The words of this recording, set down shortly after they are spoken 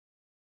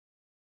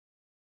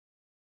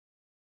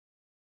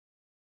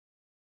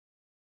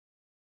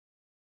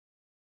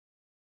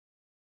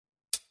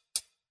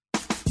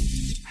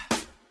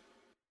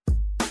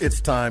It's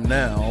time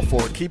now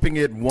for Keeping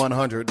It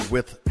 100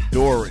 with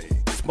Dory.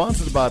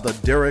 Sponsored by the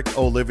Derek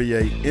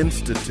Olivier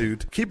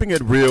Institute, Keeping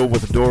It Real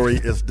with Dory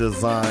is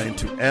designed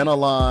to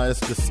analyze,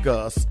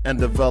 discuss, and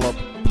develop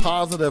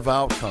positive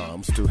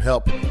outcomes to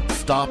help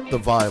stop the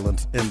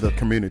violence in the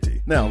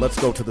community. Now, let's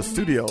go to the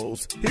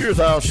studios. Here's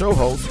our show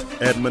host,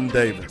 Edmund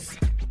Davis.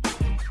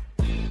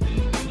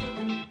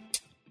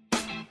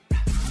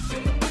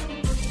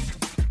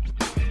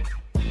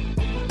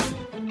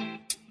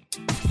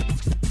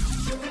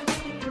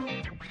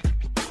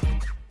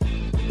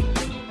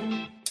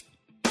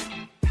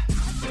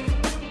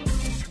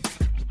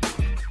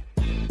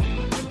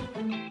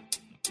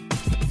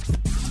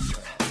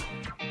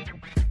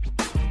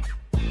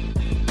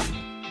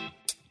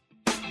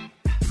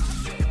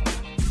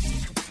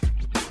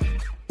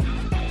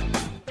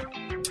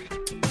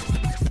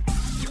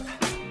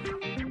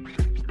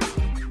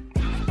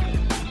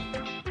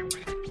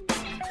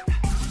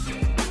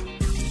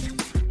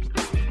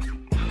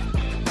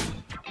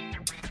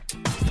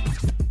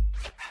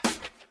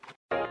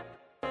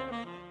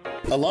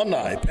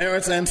 Alumni,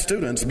 parents, and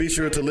students, be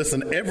sure to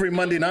listen every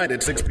Monday night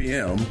at 6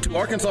 p.m. to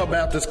Arkansas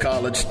Baptist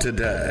College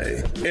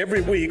Today. Every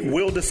week,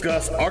 we'll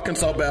discuss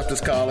Arkansas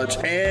Baptist College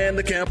and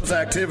the campus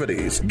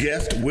activities.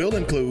 Guests will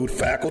include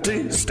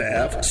faculty,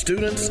 staff,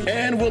 students,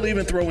 and we'll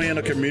even throw in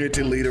a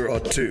community leader or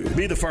two.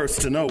 Be the first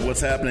to know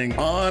what's happening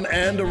on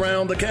and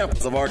around the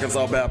campus of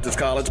Arkansas Baptist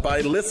College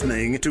by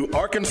listening to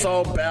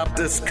Arkansas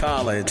Baptist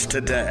College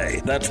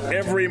Today. That's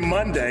every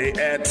Monday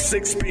at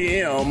 6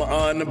 p.m.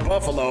 on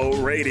Buffalo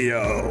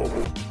Radio.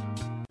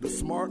 The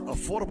smart,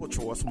 affordable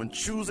choice when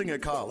choosing a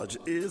college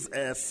is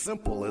as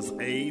simple as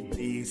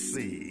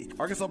ABC.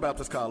 Arkansas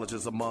Baptist College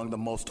is among the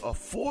most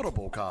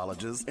affordable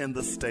colleges in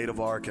the state of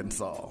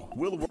Arkansas.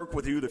 We'll work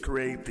with you to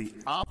create the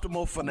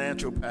optimal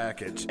financial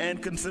package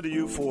and consider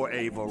you for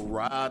a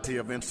variety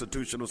of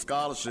institutional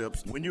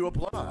scholarships when you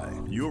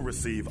apply. You'll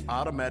receive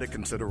automatic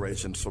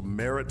considerations for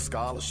merit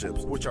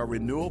scholarships, which are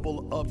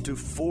renewable up to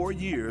 4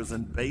 years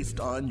and based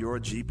on your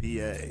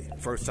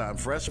GPA. First-time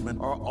freshmen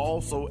are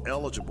also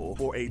eligible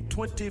for a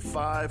 $2,500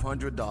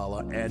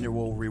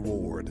 annual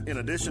reward. In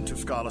addition to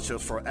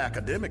scholarships for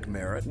academic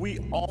merit, we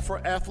offer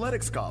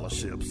athletic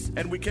scholarships.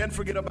 And we can't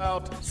forget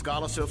about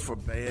scholarships for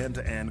band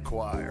and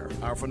choir.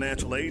 Our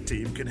financial aid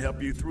team can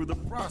help you through the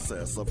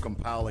process of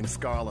compiling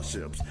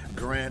scholarships,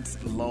 grants,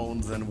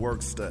 loans, and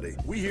work study.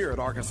 We here at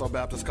Arkansas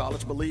Baptist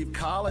College believe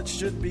college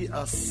should be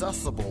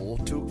accessible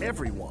to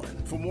everyone.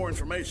 For more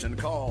information,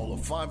 call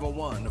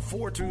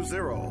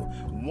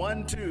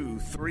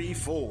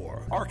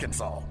 501-420-1234.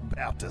 Arkansas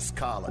Baptist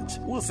College.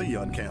 We'll see you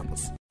on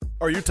campus.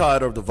 Are you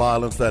tired of the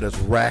violence that is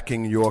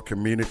racking your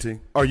community?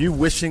 Are you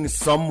wishing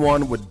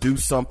someone would do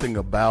something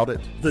about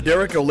it? The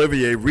Derek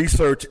Olivier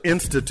Research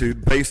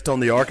Institute, based on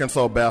the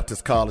Arkansas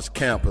Baptist College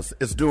campus,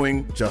 is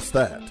doing just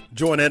that.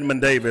 Join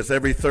Edmund Davis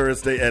every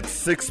Thursday at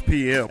 6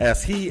 p.m.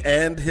 as he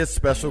and his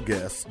special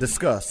guests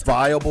discuss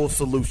viable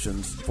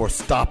solutions for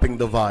stopping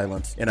the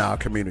violence in our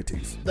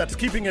communities. That's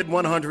Keeping It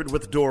 100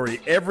 with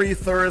Dory every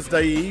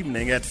Thursday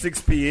evening at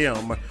 6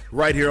 p.m.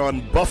 right here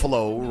on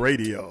Buffalo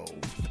Radio.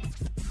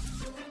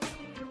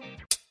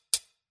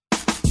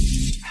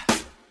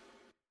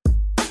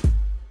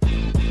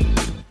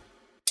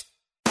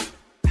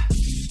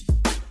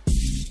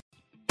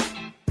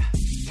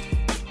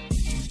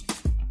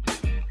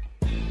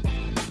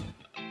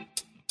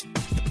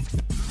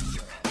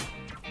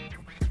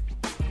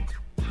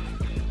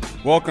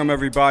 Welcome,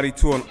 everybody,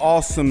 to an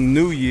awesome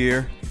new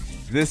year.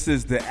 This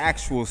is the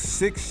actual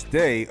 6th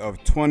day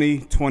of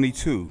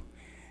 2022.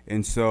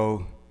 And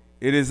so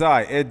it is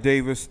I, Ed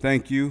Davis.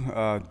 Thank you.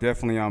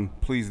 Definitely, I'm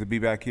pleased to be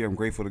back here. I'm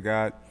grateful to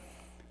God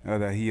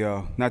that he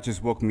not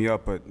just woke me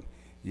up, but,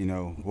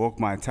 woke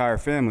my entire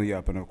family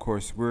up. And, of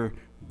course, we're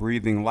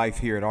breathing life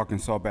here at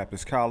Arkansas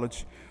Baptist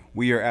College.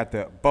 We are at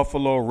the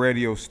Buffalo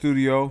Radio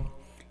Studio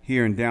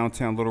here in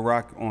downtown Little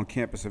Rock on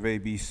campus of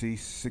ABC,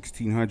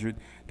 1600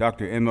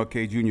 Dr.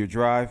 MLK Jr.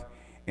 Drive.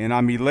 And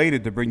I'm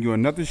elated to bring you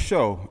another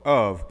show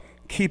of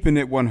Keeping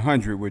It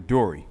 100 with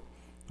Dory.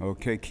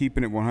 Okay,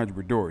 Keeping It 100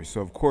 with Dory.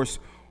 So, of course,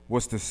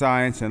 what's the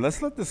science? And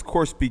let's let this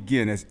course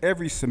begin as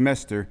every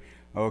semester,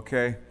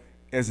 okay,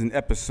 as an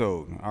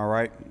episode, all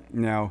right?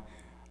 Now,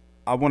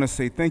 I want to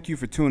say thank you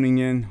for tuning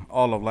in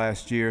all of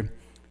last year,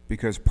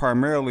 because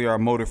primarily our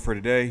motive for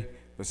today,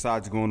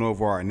 besides going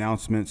over our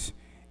announcements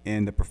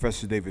and the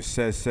Professor Davis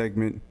Says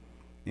segment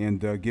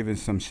and giving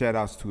some shout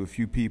outs to a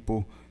few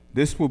people,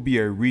 this will be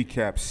a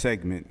recap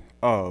segment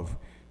of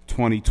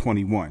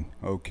 2021.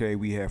 Okay,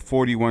 we have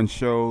 41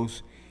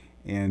 shows,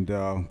 and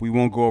we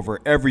won't go over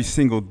every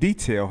single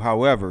detail.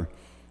 However,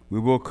 we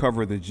will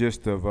cover the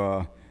gist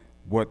of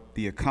what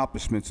the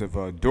accomplishments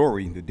of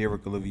Dory, the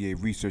Derek Olivier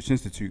Research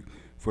Institute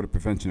for the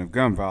Prevention of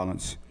Gun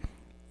Violence,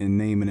 in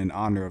name and in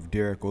honor of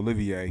Derek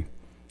Olivier,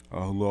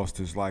 who lost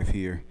his life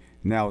here.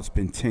 Now it's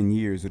been 10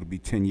 years. It'll be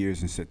 10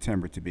 years in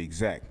September to be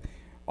exact.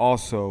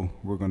 Also,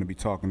 we're going to be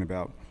talking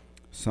about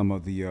some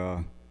of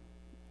the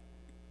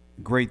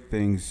great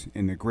things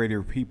and the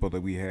greater people that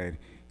we had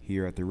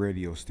here at the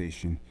radio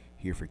station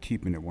here for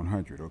Keeping It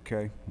 100,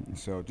 okay? And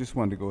so just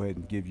wanted to go ahead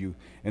and give you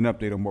an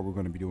update on what we're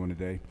going to be doing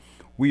today.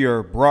 We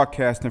are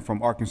broadcasting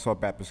from Arkansas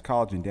Baptist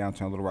College in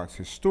downtown Little Rock's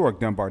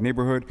historic Dunbar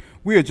neighborhood.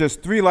 We are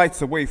just 3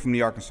 lights away from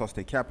the Arkansas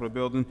State Capitol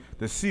building,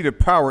 the seat of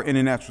power in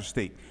the natural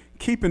state.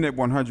 Keeping It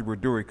 100 with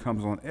Dory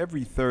comes on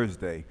every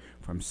Thursday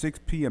from 6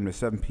 p.m. to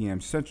 7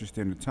 p.m. Central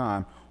Standard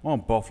Time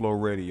on Buffalo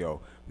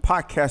Radio.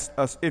 Podcast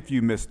us if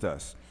you missed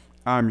us.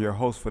 I'm your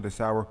host for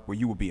this hour where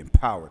you will be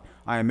empowered.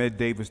 I am Ed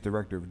Davis,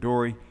 director of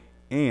Dory,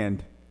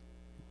 and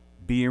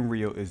being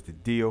real is the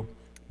deal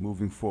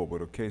moving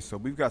forward, okay? So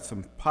we've got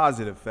some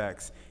positive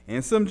facts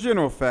and some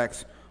general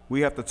facts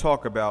we have to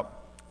talk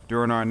about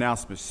during our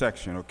announcement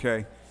section,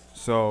 okay?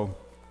 So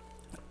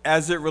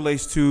as it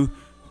relates to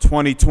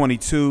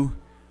 2022,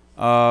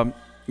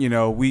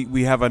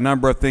 we have a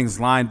number of things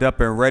lined up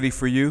and ready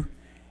for you,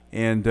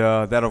 and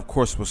that, of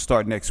course, will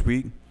start next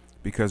week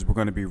because we're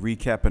going to be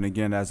recapping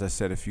again, as I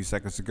said a few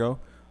seconds ago,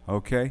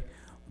 okay?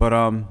 But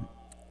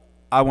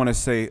I want to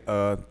say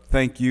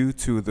thank you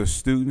to the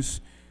students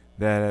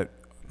that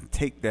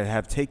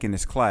have taken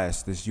this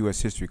class, this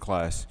U.S. history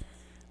class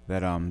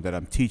that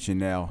I'm teaching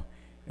now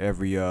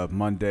every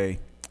Monday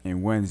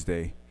and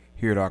Wednesday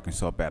here at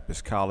Arkansas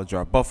Baptist College.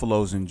 Our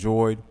Buffaloes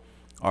enjoyed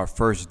our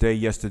first day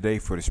yesterday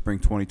for the spring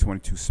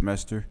 2022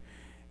 semester,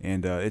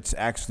 and it's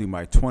actually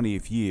my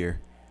 20th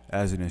year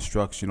as an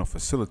instructional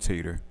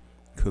facilitator,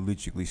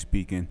 collegiately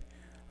speaking,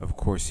 of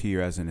course,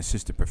 here as an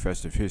assistant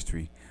professor of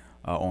history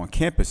on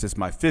campus. It's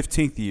my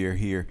 15th year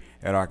here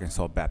at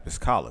Arkansas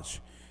Baptist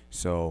College.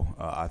 So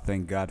I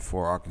thank God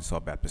for Arkansas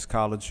Baptist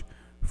College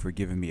for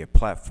giving me a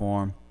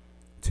platform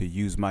to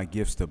use my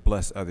gifts to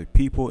bless other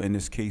people, in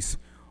this case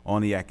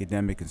on the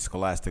academic and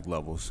scholastic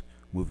levels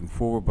moving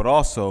forward, but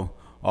also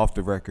off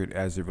the record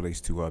as it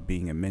relates to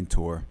being a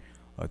mentor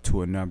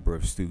to a number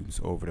of students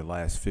over the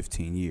last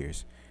 15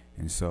 years.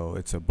 And so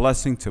it's a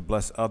blessing to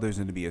bless others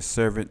and to be a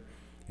servant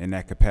in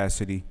that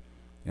capacity,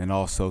 and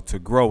also to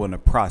grow in the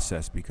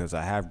process, because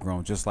I have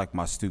grown just like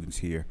my students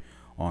here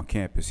on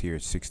campus here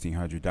at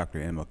 1600 Dr.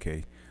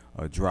 MLK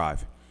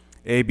Drive.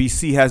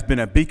 ABC has been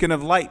a beacon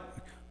of light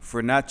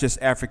for not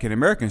just African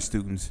American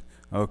students,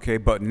 okay,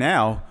 but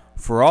now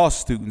for all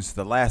students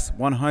the last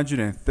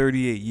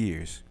 138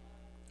 years.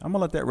 I'm going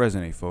to let that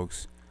resonate,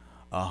 folks.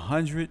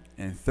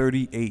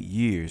 138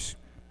 years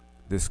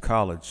this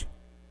college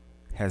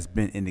has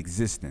been in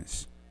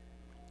existence,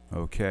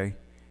 okay?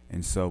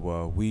 And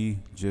so we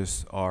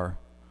just are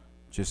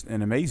just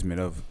in amazement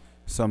of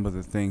some of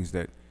the things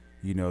that,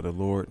 the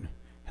Lord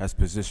has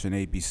positioned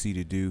ABC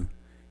to do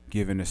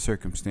given the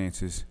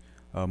circumstances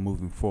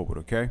moving forward,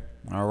 okay?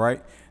 All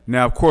right.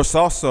 Now, of course,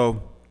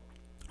 also,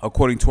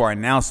 according to our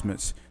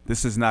announcements,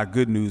 this is not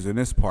good news in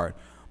this part,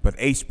 but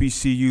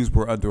HBCUs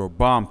were under a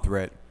bomb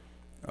threat,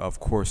 of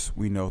course,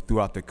 we know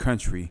throughout the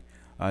country.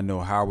 I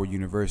know Howard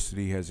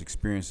University has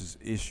experienced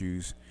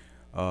issues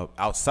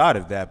outside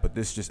of that, but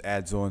this just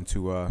adds on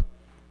to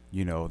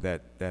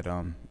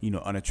that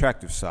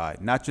unattractive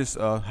side. Not just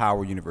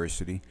Howard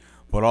University,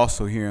 but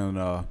also here in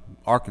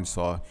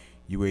Arkansas,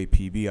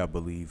 UAPB, I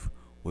believe,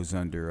 was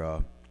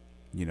under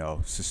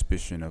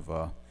suspicion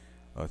of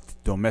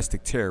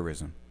domestic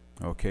terrorism.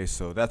 Okay,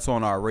 so that's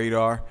on our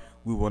radar.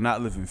 We will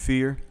not live in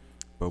fear,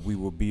 but we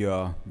will be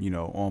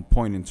on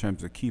point in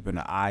terms of keeping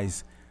the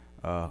eyes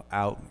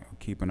out,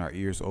 keeping our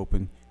ears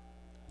open,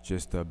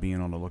 just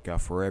being on the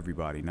lookout for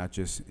everybody, not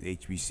just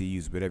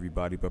HBCUs, but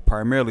everybody. But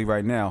primarily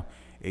right now,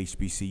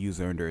 HBCUs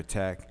are under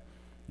attack.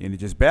 And it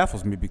just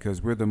baffles me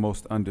because we're the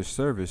most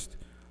underserviced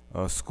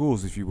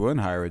schools, if you will, in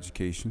higher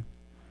education.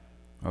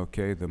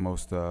 Okay, the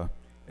most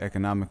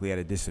economically at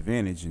a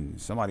disadvantage, and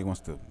somebody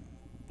wants to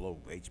blow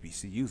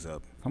HBCUs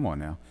up. Come on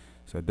now.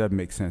 So it doesn't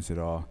make sense at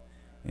all.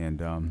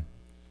 And,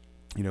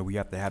 we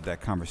have to have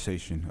that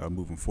conversation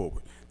moving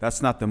forward.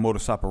 That's not the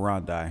modus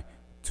operandi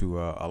to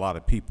a lot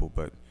of people,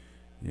 but,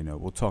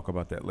 we'll talk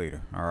about that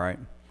later, all right?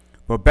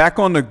 But back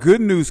on the good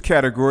news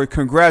category,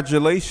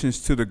 congratulations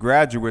to the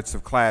graduates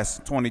of class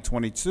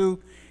 2022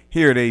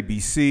 here at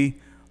ABC,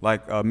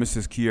 like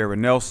Mrs. Kiera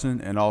Nelson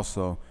and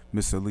also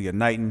Miss Aaliyah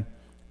Knighton.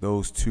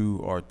 Those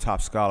two are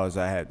top scholars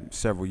I had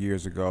several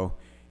years ago,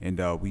 and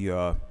we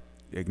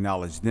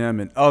acknowledge them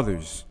and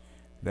others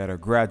that are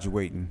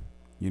graduating,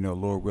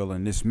 Lord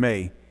willing, this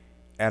May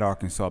at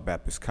Arkansas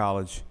Baptist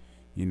College.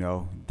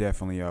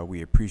 Definitely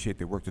we appreciate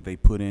the work that they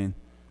put in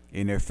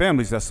and their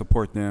families that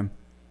support them.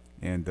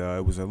 And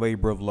it was a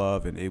labor of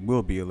love, and it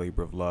will be a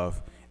labor of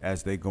love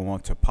as they go on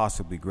to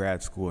possibly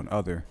grad school and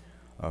other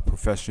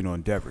professional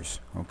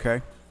endeavors,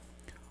 okay?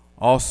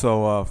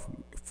 Also, of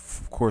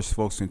course,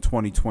 folks, in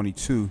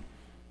 2022,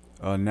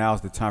 now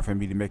is the time for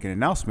me to make an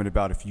announcement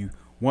about if you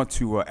want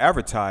to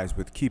advertise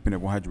with Keeping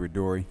It 100 with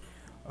Dory.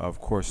 Of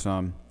course,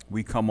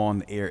 we come on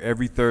the air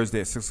every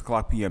Thursday at 6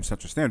 o'clock p.m.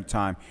 Central Standard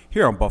Time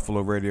here on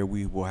Buffalo Radio.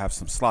 We will have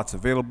some slots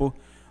available,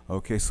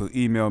 okay? So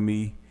email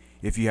me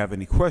if you have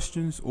any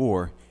questions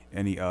or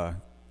any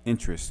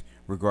interest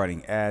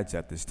regarding ads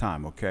at this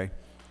time, okay?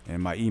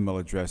 And my email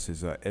address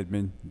is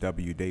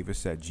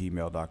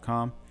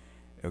edmundwdavis@gmail.com.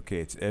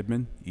 Okay, it's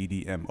Edmund,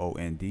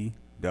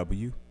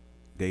 EDMONDW,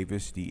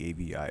 Davis,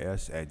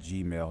 Davis, at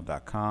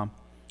gmail.com,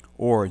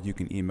 or you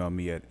can email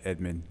me at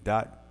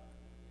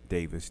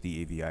edmund.davis,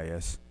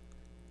 Davis,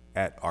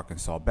 at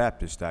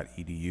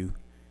arkansasbaptist.edu,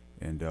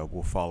 and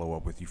we'll follow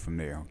up with you from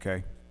there,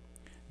 okay?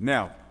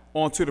 Now,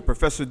 on to the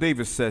Professor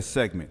Davis Says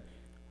segment,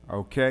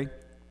 okay?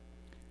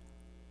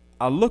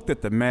 I looked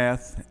at the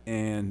math,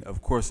 and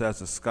of course,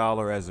 as a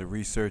scholar, as a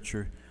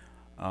researcher,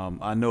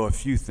 I know a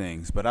few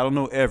things, but I don't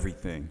know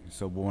everything,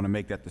 so we want to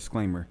make that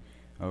disclaimer,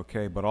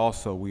 okay? But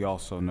also, we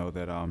also know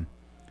that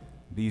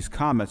these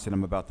comments that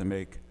I'm about to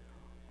make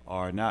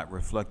are not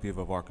reflective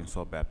of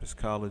Arkansas Baptist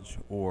College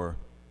or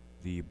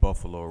the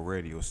Buffalo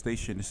radio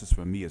station. This is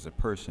for me as a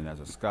person, as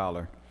a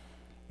scholar,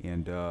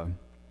 and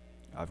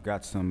I've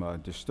got some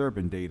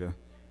disturbing data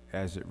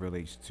as it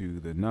relates to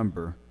the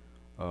number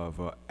of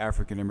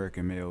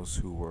African-American males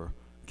who were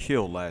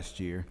killed last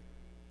year.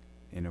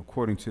 And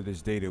according to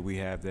this data, we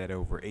have that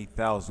over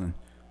 8,000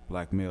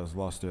 black males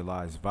lost their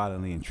lives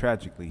violently and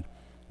tragically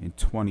in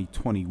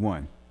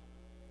 2021.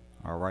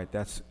 All right,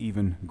 that's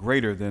even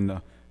greater than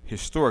the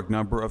historic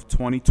number of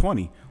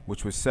 2020,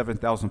 which was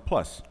 7,000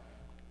 plus.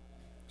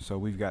 So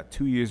we've got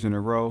 2 years in a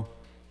row,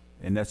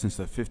 in essence,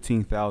 of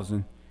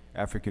 15,000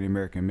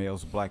 African-American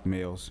males, black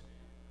males,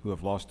 who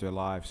have lost their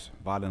lives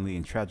violently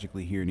and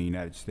tragically here in the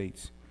United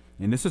States.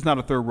 And this is not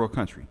a third world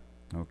country,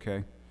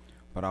 okay?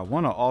 But I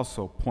want to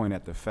also point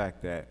at the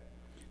fact that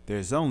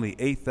there's only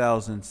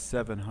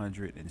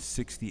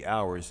 8,760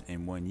 hours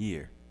in 1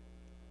 year.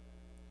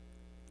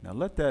 Now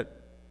let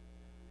that,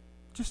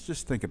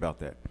 just think about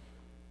that.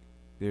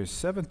 There's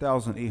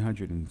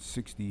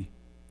 7,860,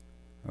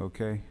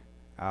 okay,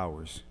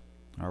 hours,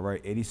 all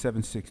right,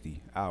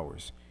 8,760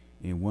 hours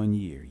in 1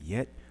 year.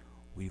 Yet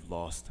we've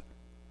lost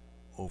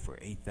over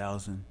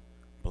 8,000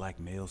 black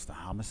males to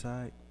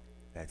homicide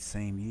that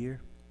same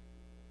year.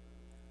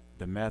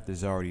 The math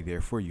is already there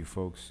for you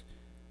folks.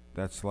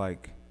 That's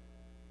like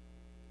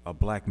a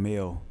black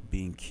male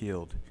being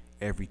killed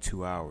every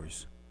 2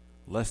 hours,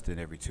 less than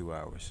every 2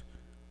 hours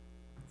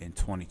in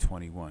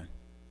 2021.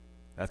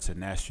 That's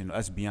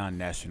beyond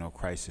national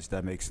crisis.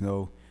 That makes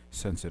no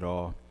sense at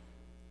all.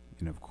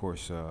 And of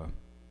course,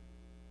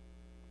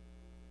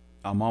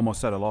 I'm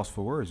almost at a loss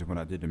for words when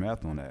I did the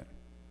math on that.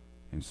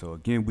 And so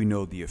again, we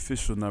know the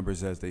official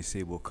numbers, as they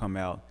say, will come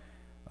out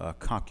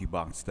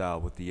concubine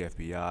style with the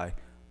FBI,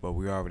 but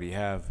we already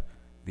have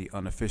the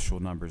unofficial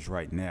numbers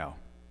right now.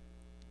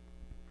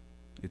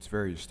 It's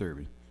very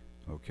disturbing.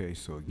 Okay,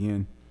 so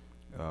again,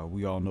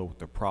 we all know what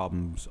the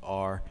problems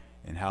are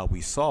and how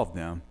we solve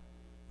them.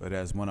 But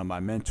as one of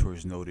my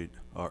mentors noted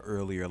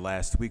earlier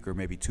last week, or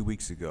maybe 2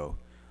 weeks ago,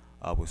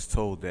 I was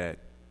told that,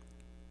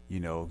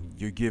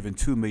 you're given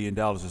 $2 million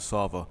to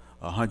solve a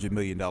 $100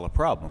 million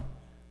problem.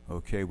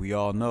 Okay, we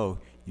all know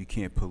you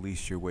can't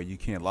police your way, you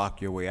can't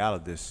lock your way out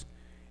of this.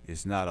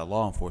 It's not a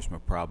law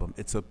enforcement problem,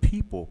 it's a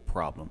people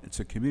problem, it's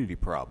a community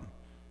problem.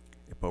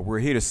 But we're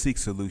here to seek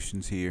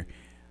solutions here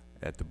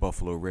at the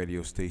Buffalo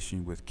radio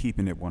station with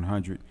Keeping It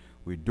 100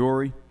 with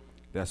Dory.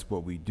 That's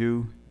what we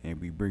do, and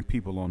we bring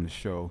people on the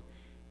show,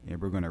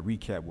 and we're going to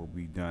recap what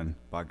we've done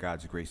by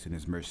God's grace and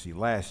His mercy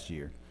last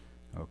year.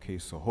 Okay,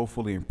 so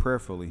hopefully and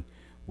prayerfully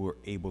we're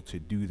able to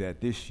do that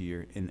this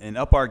year and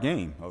up our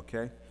game,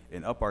 okay,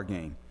 and up our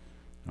game.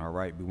 All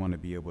right, we want to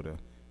be able to,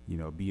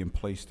 be in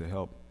place to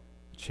help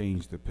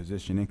change the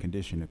position and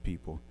condition of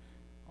people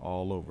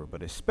all over,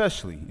 but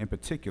especially, in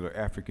particular,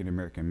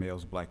 African-American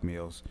males, black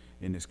males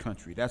in this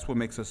country. That's what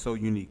makes us so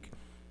unique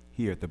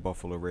here at the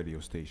Buffalo radio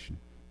station.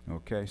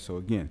 Okay, so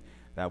again,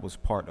 that was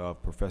part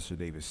of Professor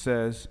Davis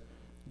Says,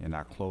 and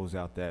I close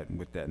out that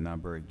with that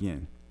number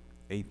again.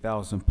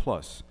 8,000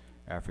 plus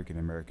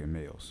African-American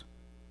males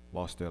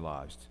lost their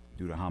lives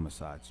due to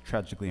homicides,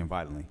 tragically and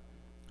violently.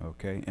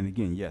 Okay, and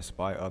again, yes,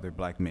 by other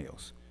black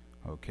males.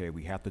 Okay,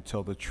 we have to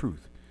tell the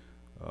truth.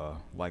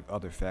 Like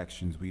other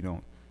factions, we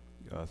don't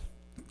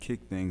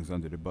kick things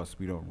under the bus.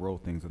 We don't roll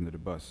things under the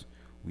bus.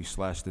 We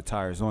slash the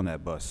tires on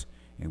that bus,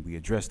 and we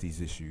address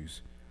these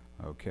issues,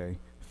 okay,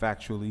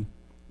 factually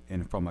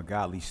and from a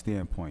godly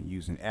standpoint,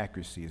 using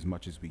accuracy as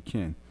much as we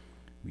can.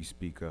 We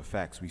speak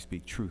facts, we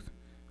speak truth,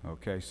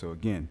 okay? So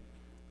again,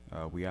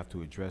 we have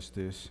to address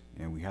this,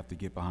 and we have to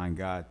get behind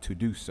God to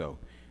do so.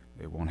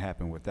 It won't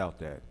happen without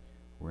that.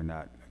 We're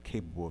not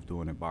capable of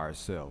doing it by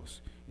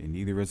ourselves, and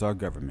neither is our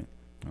government,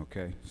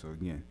 okay? So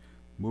again,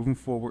 moving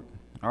forward.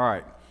 All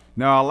right.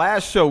 Now, our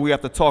last show we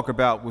have to talk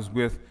about was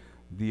with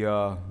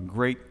the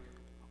great,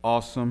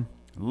 awesome,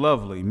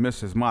 lovely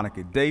Mrs.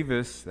 Monica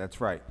Davis.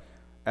 That's right.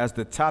 As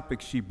the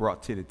topic she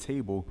brought to the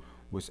table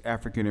was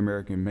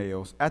African-American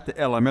males at the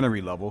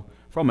elementary level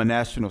from a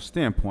national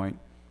standpoint.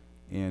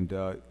 And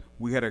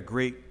we had a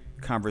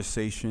great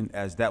conversation,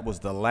 as that was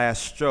the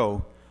last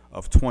show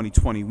of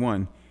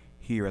 2021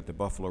 here at the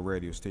Buffalo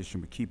radio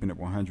station. We're Keeping It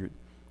 100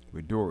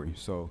 with Dory.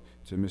 So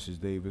to Mrs.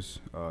 Davis,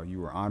 you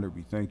were honored.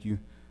 We thank you.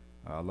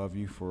 I love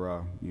you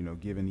for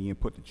giving the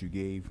input that you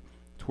gave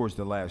towards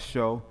the last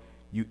show.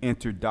 You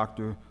entered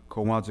Dr.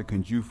 Kawanza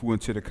Kunjufu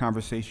into the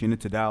conversation,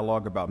 into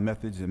dialogue about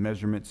methods and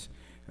measurements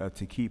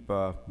to keep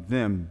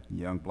them,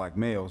 young black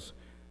males,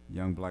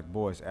 young black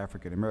boys,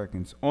 African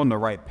Americans, on the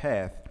right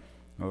path,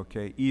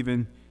 okay,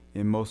 even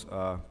in most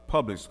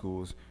public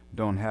schools,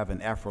 don't have an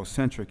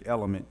Afrocentric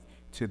element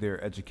to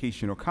their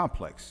educational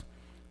complex.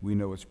 We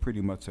know it's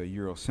pretty much a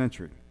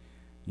Eurocentric,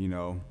 you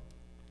know,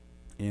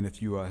 and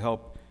if you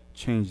help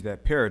change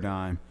that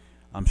paradigm,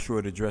 I'm sure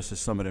it addresses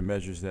some of the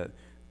measures that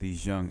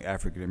these young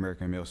African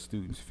American male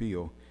students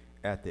feel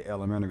at the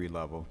elementary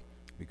level.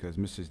 Because,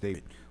 Mrs.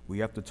 David, we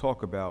have to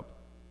talk about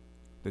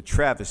the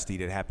travesty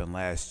that happened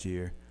last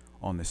year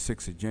on the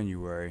 6th of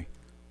January,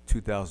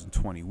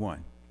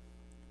 2021,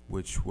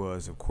 which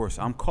was, of course,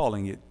 I'm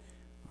calling it,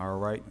 all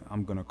right,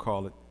 I'm going to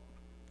call it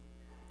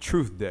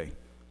Truth Day.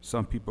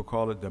 Some people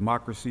call it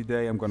Democracy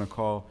Day. I'm going to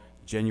call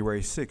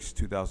January 6,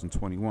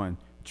 2021,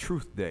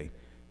 Truth Day,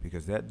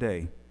 because that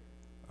day,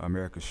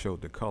 America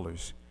showed the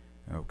colors,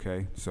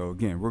 okay? So,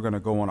 again, we're going to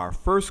go on our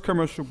first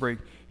commercial break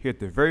here at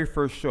the very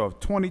first show of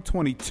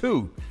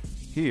 2022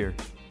 here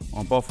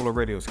on Buffalo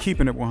Radio's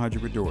Keeping It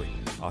 100 with Dory.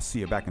 I'll see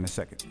you back in a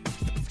second.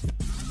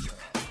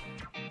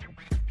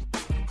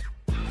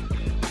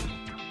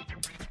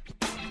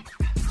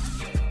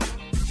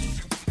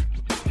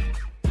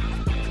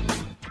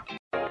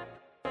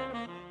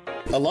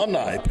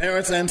 Alumni,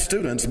 parents, and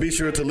students, be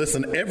sure to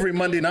listen every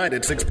Monday night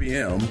at 6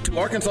 p.m. to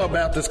Arkansas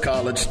Baptist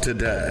College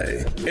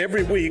Today.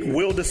 Every week,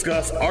 we'll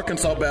discuss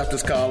Arkansas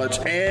Baptist College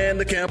and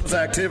the campus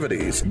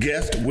activities.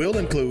 Guests will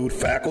include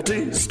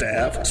faculty,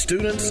 staff,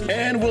 students,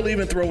 and we'll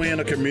even throw in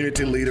a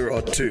community leader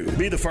or two.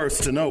 Be the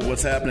first to know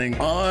what's happening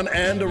on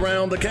and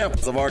around the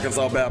campus of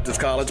Arkansas Baptist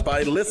College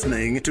by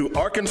listening to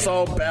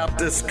Arkansas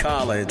Baptist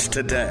College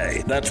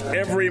Today. That's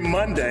every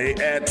Monday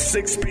at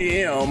 6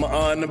 p.m.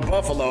 on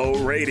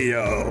Buffalo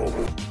Radio.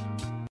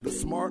 The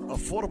smart,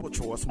 affordable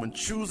choice when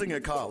choosing a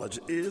college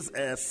is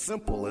as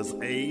simple as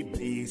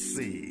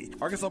ABC.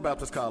 Arkansas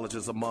Baptist College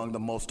is among the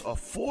most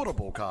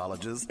affordable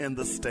colleges in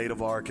the state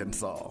of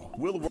Arkansas.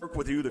 We'll work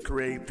with you to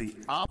create the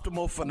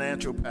optimal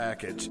financial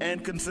package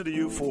and consider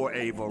you for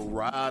a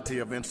variety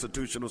of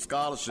institutional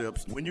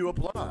scholarships when you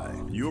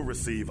apply. You'll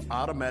receive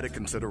automatic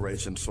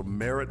considerations for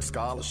merit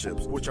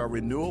scholarships, which are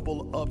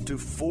renewable up to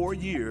 4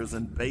 years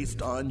and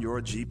based on your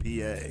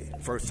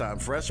GPA. First-time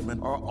freshmen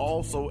are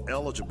also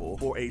eligible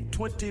for a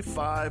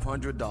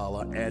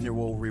 $2,500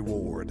 annual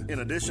reward. In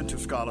addition to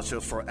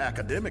scholarships for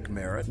academic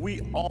merit, we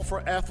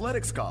offer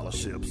athletic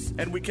scholarships.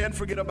 And we can't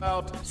forget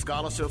about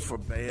scholarships for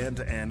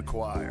band and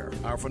choir.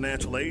 Our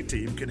financial aid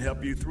team can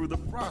help you through the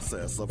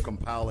process of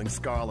compiling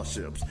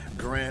scholarships,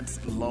 grants,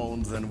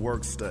 loans, and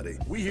work study.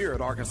 We here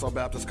at Arkansas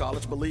Baptist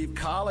College believe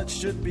college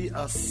should be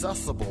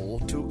accessible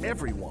to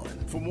everyone.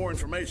 For more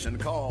information,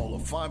 call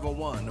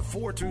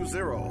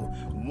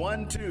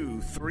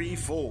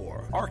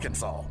 501-420-1234.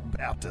 Arkansas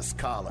Baptist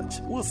College.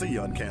 We'll see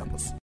you on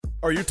campus.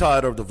 Are you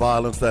tired of the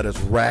violence that is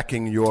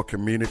racking your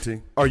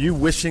community? Are you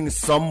wishing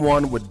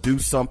someone would do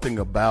something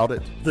about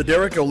it? The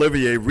Derek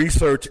Olivier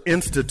Research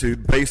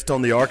Institute, based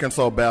on the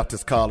Arkansas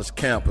Baptist College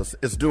campus,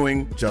 is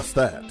doing just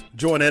that.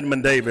 Join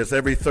Edmund Davis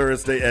every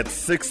Thursday at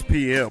 6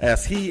 p.m.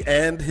 as he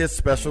and his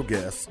special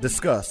guests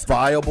discuss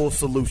viable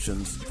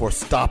solutions for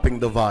stopping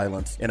the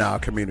violence in our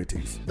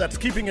communities. That's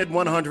Keeping It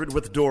 100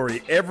 with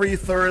Dory every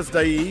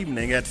Thursday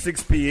evening at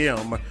 6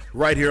 p.m.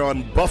 right here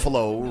on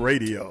Buffalo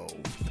Radio.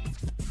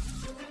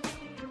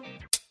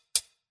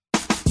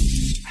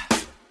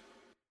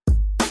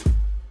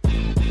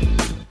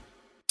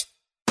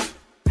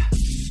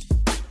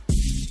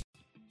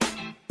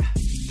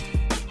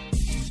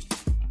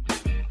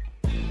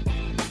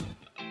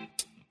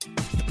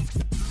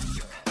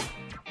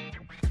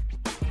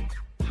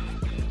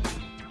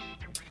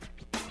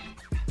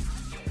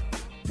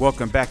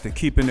 Welcome back to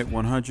Keeping It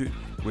 100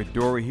 with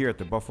Dory here at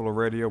the Buffalo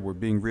Radio, where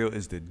being real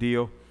is the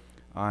deal.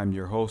 I'm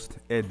your host,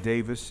 Ed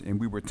Davis, and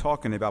we were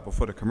talking about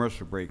before the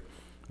commercial break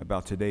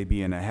about today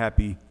being a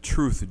happy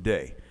truth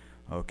day.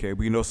 Okay,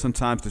 we know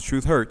sometimes the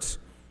truth hurts,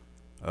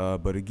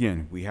 but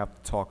again, we have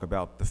to talk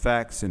about the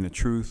facts and the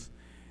truth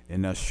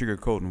and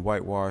sugarcoat and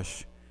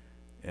whitewash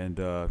and,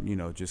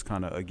 just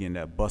kind of, again,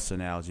 that bus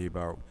analogy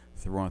about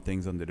throwing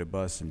things under the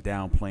bus and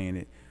downplaying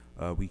it.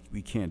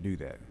 We can't do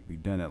that.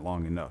 We've done that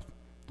long enough.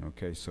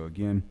 Okay, so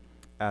again,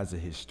 as a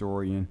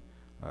historian,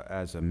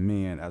 as a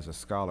man, as a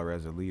scholar,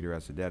 as a leader,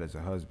 as a dad, as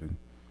a husband,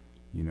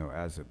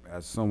 as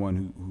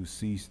someone who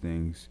sees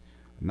things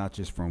not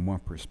just from one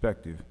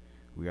perspective,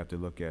 we have to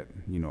look at,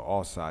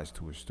 all sides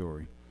to a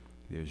story.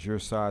 There's your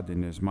side, then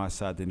there's my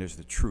side, then there's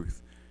the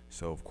truth.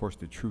 So, of course,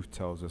 the truth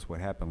tells us what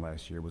happened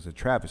last year was a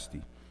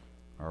travesty,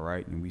 all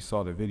right? And we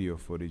saw the video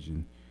footage,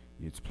 and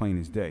it's plain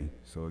as day.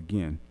 So,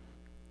 again,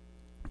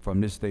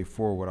 from this day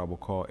forward, what I will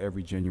call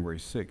every January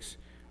 6th,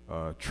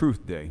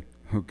 Truth Day,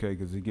 okay?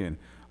 Because, again,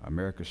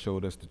 America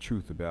showed us the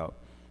truth about,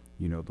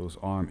 those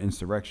armed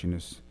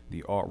insurrectionists,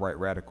 the alt-right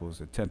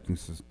radicals attempting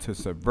to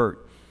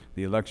subvert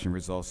the election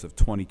results of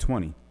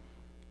 2020.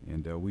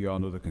 And we all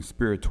know the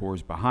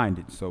conspirators behind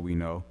it, so we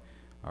know,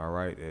 all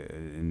right?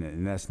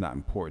 And that's not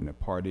important. The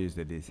part is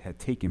that it had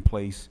taken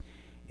place,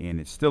 and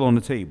it's still on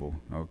the table,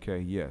 okay?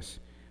 Yes.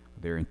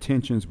 Their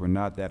intentions were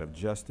not that of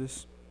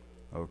justice,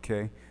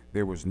 okay?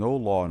 There was no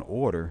law and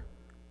order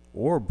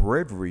or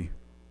bravery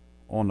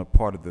on the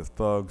part of the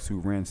thugs who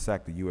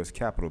ransacked the U.S.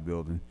 Capitol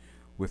building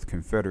with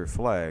Confederate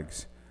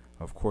flags.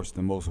 Of course,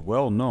 the most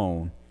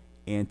well-known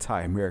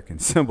anti-American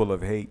symbol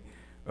of hate,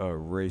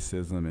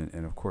 racism,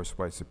 and of course,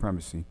 white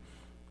supremacy.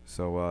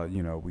 So,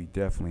 we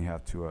definitely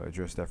have to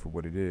address that for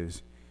what it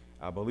is.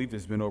 I believe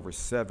there's been over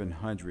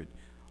 700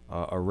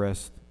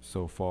 arrests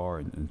so far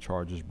and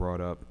charges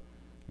brought up.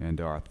 And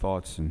our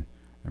thoughts and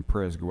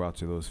prayers go out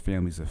to those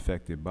families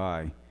affected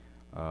by,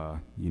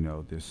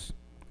 this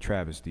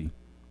travesty.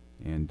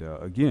 And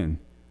again,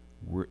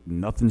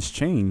 nothing's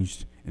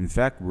changed. In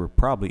fact, we're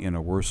probably in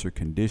a worse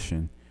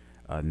condition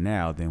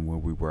now than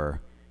when we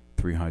were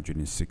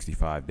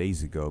 365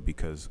 days ago,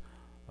 because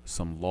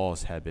some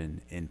laws have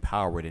been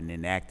empowered and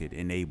enacted,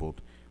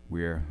 enabled,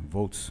 where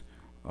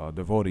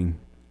the voting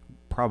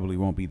probably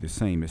won't be the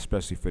same,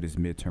 especially for this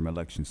midterm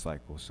election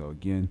cycle. So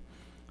again,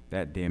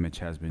 that damage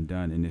has been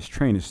done, and this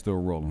train is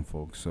still rolling,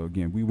 folks. So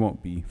again, we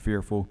won't be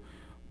fearful.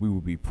 We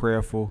will be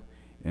prayerful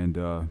and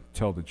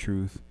tell the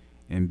truth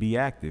and be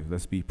active.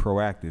 Let's be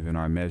proactive in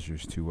our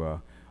measures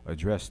to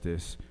address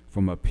this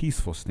from a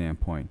peaceful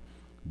standpoint.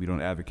 We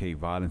don't advocate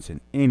violence in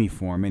any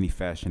form, any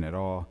fashion at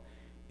all.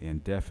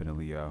 And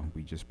definitely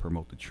we just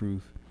promote the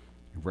truth,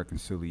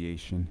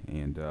 reconciliation,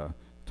 and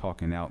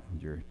talking out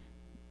your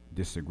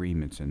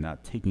disagreements and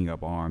not taking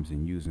up arms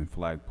and using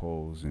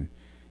flagpoles and,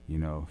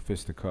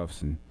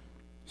 fisticuffs and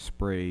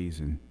sprays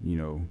and,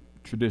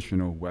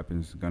 traditional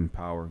weapons,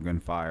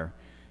 gunfire,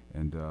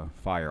 and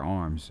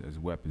firearms as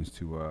weapons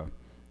to,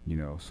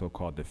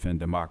 so-called defend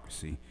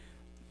democracy.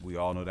 We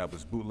all know that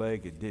was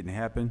bootleg. It didn't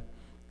happen.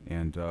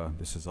 And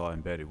this is all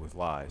embedded with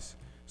lies.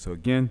 So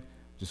again,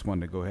 just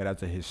wanted to go ahead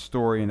as a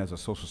historian, as a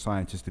social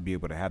scientist, to be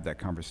able to have that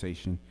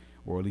conversation,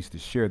 or at least to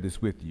share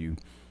this with you,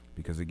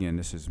 because again,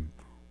 this is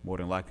more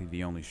than likely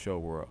the only show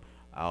where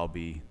I'll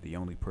be the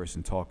only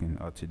person talking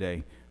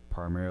today,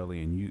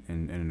 primarily. And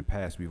in the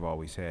past, we've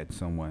always had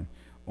someone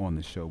on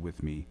the show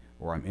with me,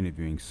 or I'm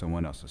interviewing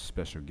someone else, a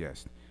special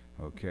guest.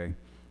 Okay,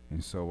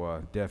 and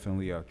so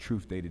definitely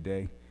Truth Day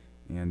today,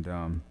 and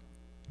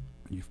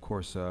of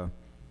course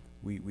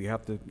we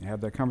have to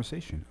have that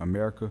conversation.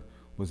 America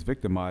was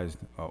victimized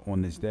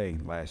on this day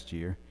last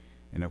year,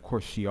 and of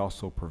course she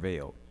also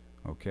prevailed.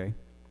 Okay,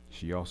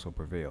 she also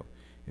prevailed.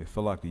 It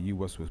felt like the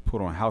U.S. was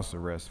put on house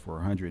arrest for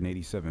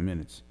 187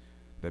 minutes.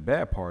 The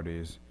bad part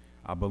is,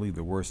 I believe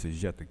the worst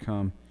is yet to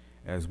come,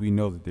 as we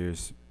know that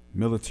there's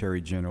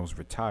military generals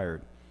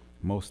retired.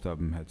 Most of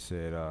them had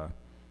said,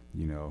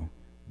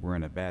 we're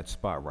in a bad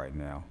spot right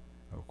now.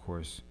 Of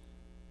course,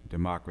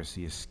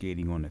 democracy is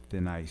skating on the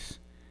thin ice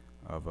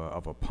of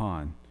a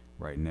pond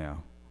right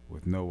now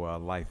with no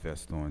life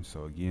vest on.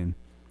 So again,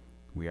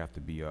 we have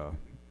to be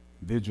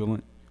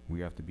vigilant.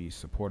 We have to be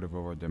supportive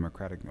of our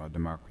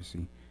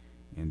democracy,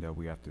 and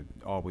we have to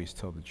always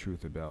tell the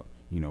truth about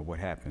what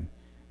happened.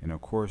 And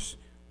of course,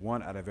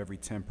 1 out of every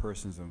 10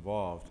 persons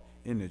involved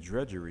in the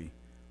drudgery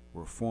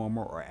were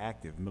former or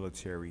active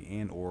military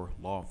and or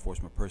law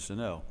enforcement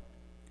personnel.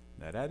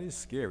 Now that is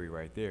scary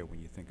right there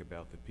when you think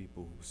about the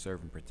people who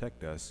serve and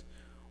protect us,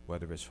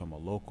 whether it's from a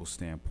local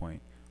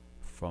standpoint,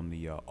 from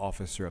the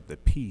officer of the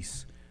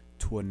peace,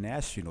 to a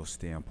national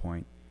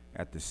standpoint,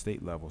 at the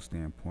state level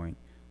standpoint,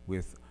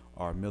 with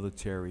our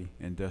military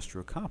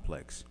industrial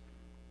complex.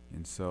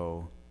 And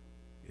so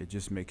it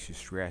just makes you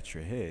scratch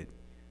your head.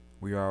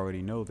 We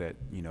already know that,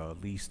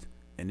 at least,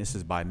 and this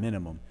is by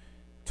minimum,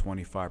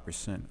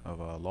 25% of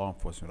law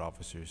enforcement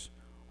officers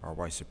are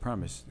white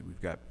supremacists.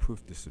 We've got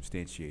proof to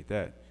substantiate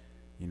that,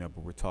 but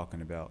we're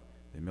talking about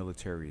the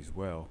military as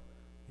well.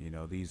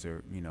 These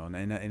are,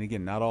 and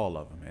again, not all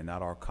of them, and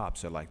not our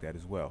cops are like that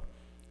as well.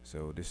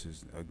 So this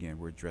is, again,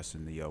 we're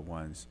addressing the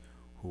ones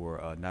who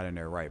are not in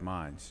their right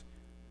minds,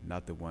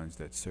 not the ones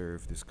that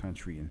serve this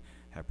country and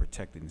have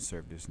protected and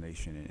served this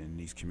nation and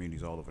these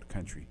communities all over the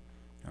country.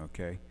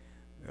 Okay?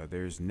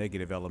 There's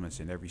negative elements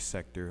in every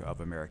sector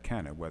of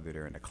Americana, whether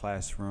they're in the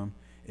classroom,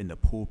 in the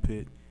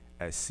pulpit,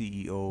 as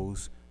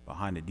CEOs,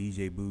 behind the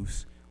DJ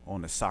booths,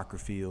 on the soccer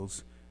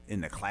fields,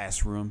 in the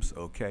classrooms,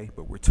 okay?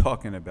 But we're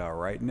talking about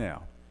right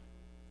now,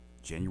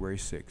 January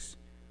 6th,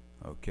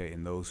 okay?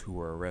 And those who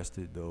were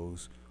arrested,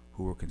 those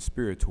who were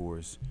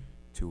conspirators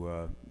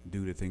to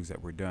do the things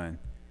that were done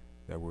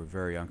that were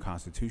very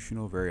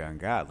unconstitutional, very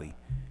ungodly,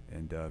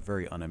 and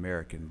very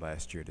un-American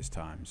last year at this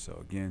time. So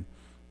again,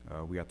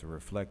 we have to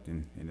reflect,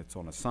 and it's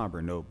on a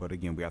somber note, but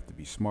again, we have to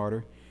be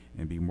smarter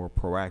and be more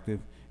proactive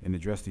and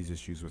address these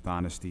issues with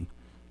honesty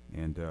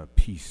and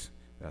peace.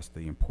 That's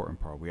the important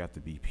part. We have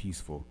to be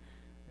peaceful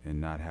and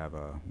not have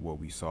what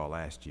we saw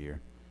last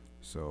year.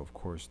 So, of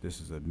course,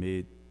 this is a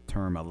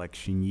midterm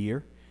election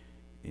year,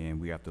 and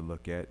we have to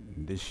look at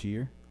this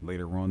year,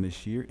 later on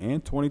this year,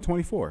 and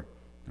 2024,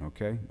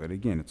 okay? But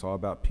again, it's all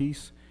about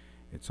peace.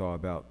 It's all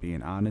about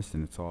being honest,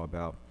 and it's all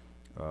about,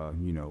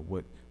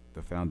 what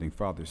the Founding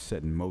Fathers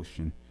set in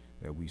motion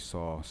that we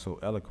saw so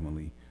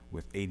eloquently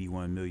with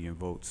 81 million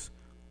votes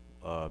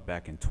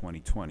back in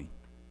 2020,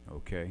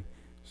 okay?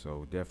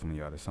 So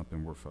definitely that's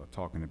something worth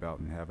talking about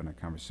and having a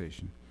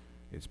conversation.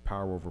 It's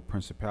power over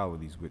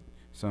principalities with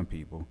some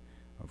people,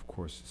 of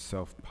course,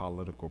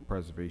 self-political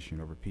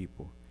preservation over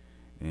people.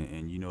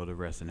 And you know the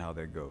rest and how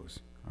that goes.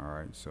 All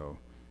right, so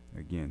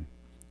again,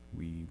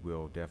 we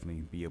will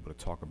definitely be able to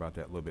talk about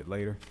that a little bit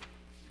later.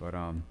 But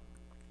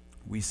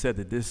we said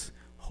that this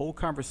whole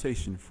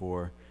conversation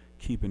for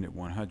Keeping It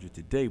 100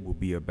 today will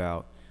be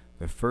about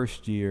the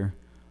first year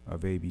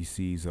of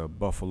ABC's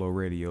Buffalo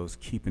Radio's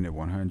Keeping It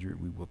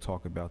 100. We will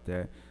talk about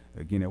that.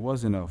 Again, it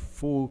wasn't a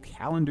full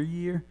calendar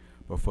year,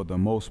 but for the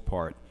most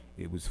part,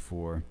 it was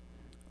for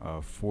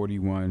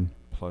 41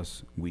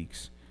 plus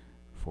weeks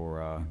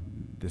for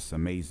this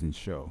amazing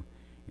show.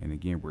 And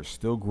again, we're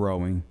still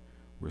growing.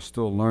 We're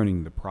still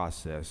learning the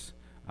process.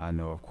 I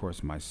know, of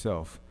course,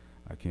 myself,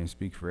 I can't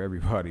speak for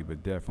everybody,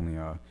 but definitely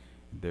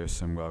there's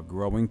some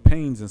growing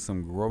pains and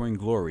some growing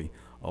glory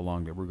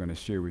along that we're going to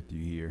share with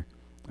you here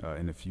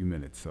in a few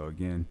minutes. So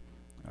again,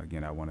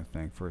 I want to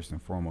thank first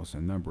and foremost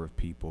a number of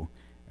people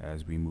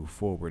as we move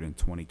forward in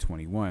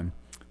 2021.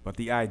 But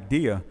the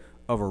idea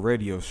of a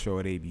radio show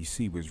at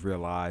ABC was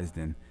realized,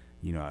 and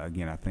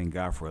again, I thank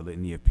God for a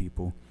litany of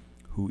people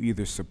who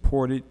either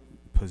supported,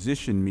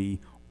 positioned me,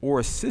 or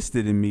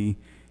assisted in me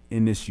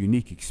in this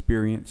unique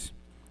experience.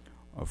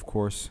 Of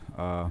course,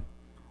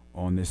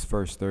 on this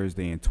first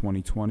Thursday in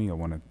 2020, I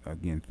want to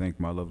again thank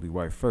my lovely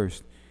wife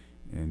first,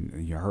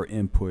 and her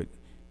input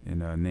in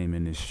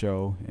naming this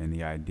show, and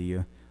the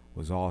idea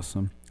was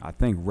awesome. I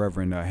thank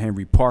Reverend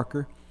Henry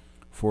Parker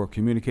for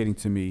communicating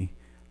to me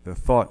the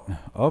thought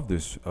of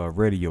this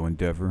radio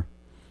endeavor.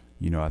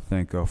 I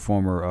thank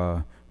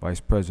former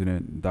Vice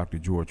President Dr.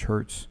 George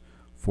Hertz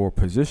for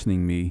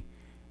positioning me,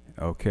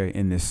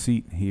 in this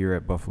seat here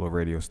at Buffalo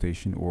Radio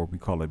Station, or we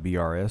call it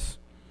BRS.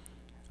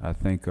 I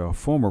thank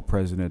former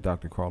President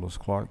Dr. Carlos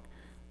Clark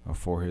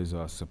for his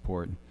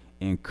support,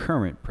 and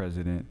current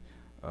President,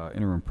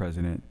 Interim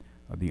President,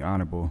 the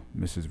Honorable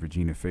Mrs.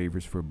 Regina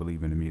Favors for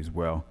believing in me as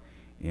well.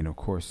 And of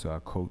course,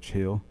 Coach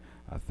Hill.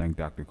 I thank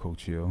Dr.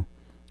 Coach Hill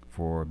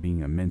for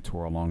being a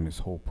mentor along this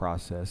whole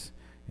process.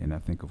 And I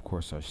think, of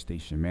course, our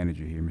station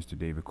manager here, Mr.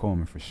 David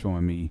Coleman, for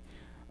showing me,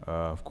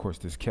 of course,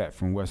 this cat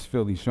from West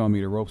Philly, showing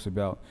me the ropes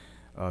about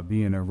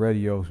being a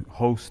radio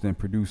host and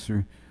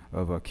producer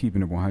of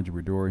Keeping It 100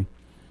 with Dory.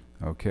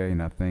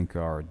 And I thank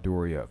our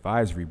Dory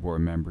Advisory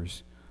Board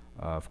members.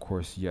 Of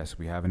course, yes,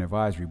 we have an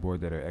advisory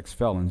board that are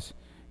ex-felons,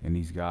 and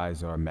these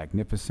guys are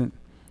magnificent.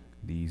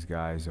 These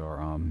guys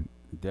are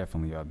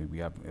definitely, we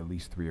have at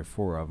least 3 or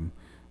 4 of them.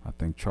 I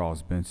think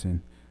Charles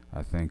Benson.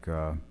 I think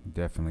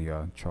definitely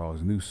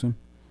Charles Newsom.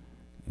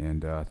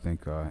 And I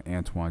think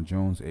Antoine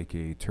Jones,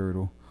 a.k.a.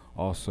 Turtle.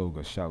 Also,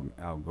 a shout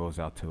out goes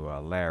out to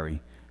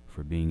Larry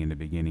for being in the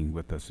beginning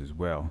with us as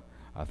well.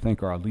 I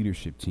thank our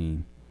leadership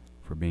team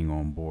for being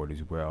on board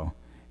as well.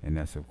 And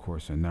that's, of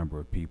course, a number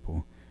of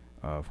people.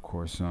 Of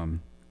course,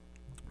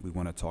 we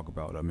want to talk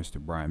about Mr.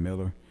 Brian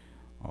Miller.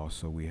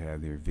 Also, we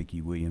have there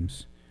Vicki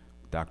Williams,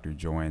 Dr.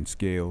 Joanne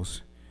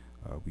Scales.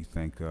 We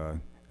thank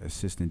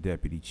Assistant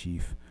Deputy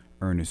Chief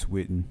Ernest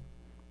Witten.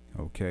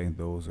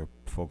 Those are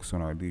folks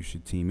on our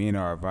leadership team and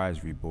our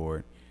advisory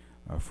board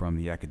from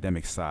the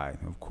academic side.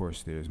 Of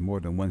course, there's more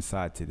than one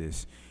side to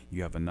this.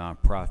 You have a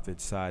nonprofit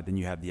side, then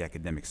you have the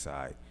academic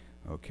side.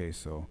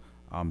 So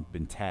I've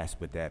been tasked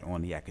with that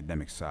on the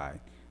academic side.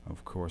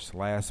 Of course,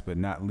 last but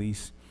not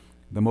least,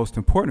 the most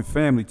important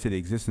family to the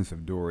existence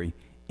of Dory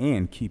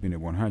and Keeping It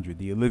 100,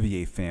 the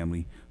Olivier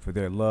family, for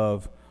their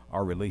love,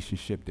 our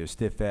relationship, their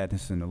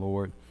steadfastness in the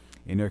Lord,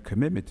 and their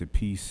commitment to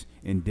peace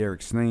in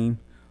Derek's name.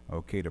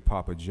 To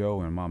Papa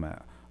Joe and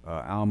Mama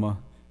Alma,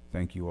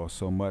 thank you all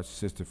so much.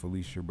 Sister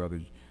Felicia,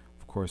 brother,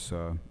 of course,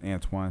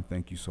 Antoine,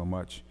 thank you so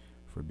much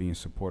for being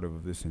supportive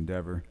of this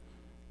endeavor.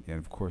 And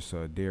of course,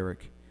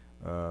 Derek,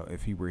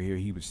 if he were here,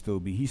 he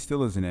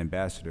still is an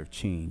ambassador of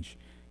change,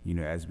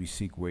 as we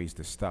seek ways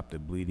to stop the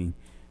bleeding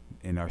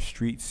in our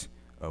streets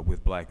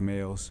with black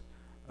males,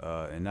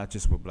 and not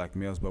just with black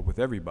males, but with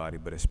everybody,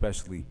 but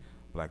especially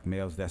black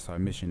males. That's our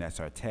mission, that's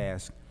our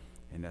task,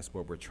 and that's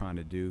what we're trying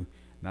to do.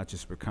 Not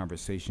just with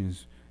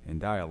conversations and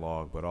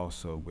dialogue, but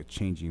also with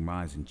changing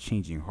minds and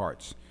changing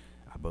hearts.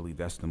 I believe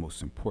that's the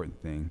most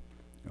important thing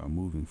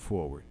moving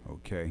forward,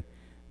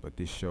 But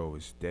this show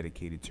is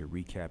dedicated to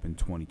recapping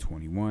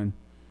 2021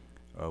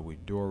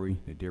 with Dory,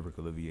 the Derek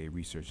Olivier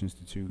Research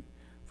Institute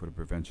for the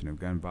Prevention of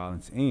Gun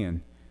Violence,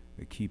 and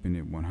the Keeping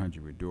It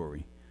 100 with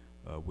Dory,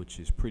 which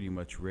is pretty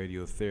much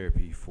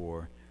radiotherapy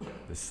for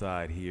the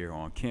side here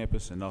on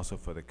campus and also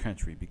for the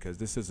country, because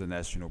this is a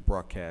national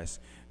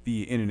broadcast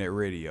via internet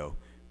radio.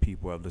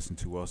 People have listened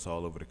to us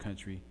all over the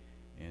country,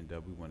 and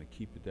we want to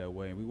keep it that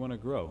way, and we want to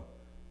grow.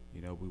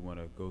 We want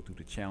to go through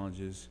the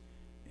challenges,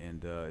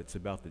 and it's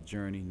about the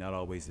journey, not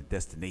always the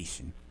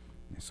destination.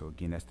 And so,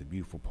 again, that's the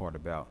beautiful part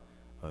about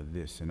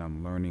this, and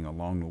I'm learning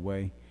along the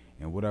way,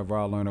 and whatever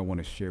I learn, I want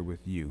to share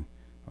with you,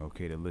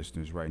 the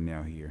listeners right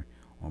now here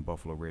on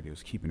Buffalo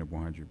Radio's Keeping It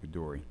 100 with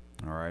Dory.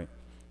 All right?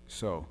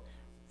 So,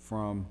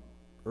 from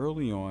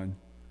early on,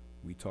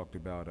 we talked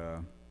about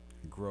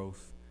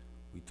growth.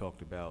 We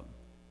talked about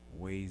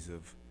ways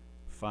of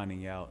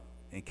finding out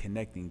and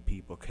connecting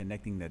people,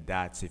 connecting the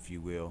dots, if you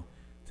will,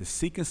 to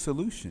seeking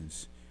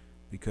solutions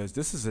because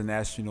this is a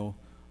national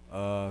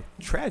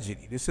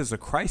tragedy. This is a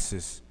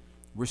crisis.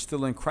 We're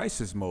still in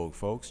crisis mode,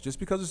 folks. Just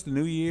because it's the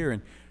new year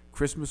and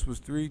Christmas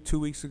was 2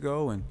 weeks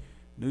ago and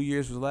New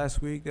Year's was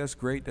last week, that's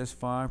great. That's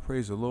fine.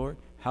 Praise the Lord.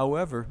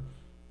 However,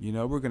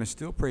 we're going to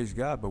still praise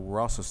God, but we're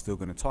also still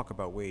going to talk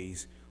about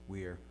ways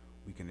where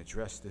we can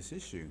address this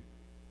issue.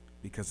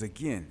 Because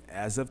again,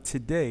 as of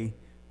today,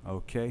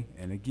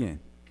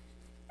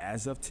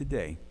 as of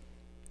today,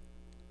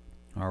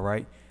 all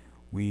right,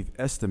 we've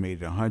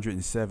estimated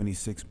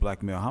 176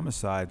 black male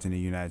homicides in the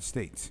United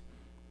States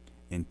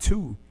and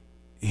 2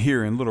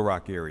 here in Little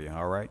Rock area,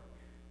 all right?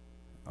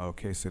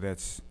 Okay, so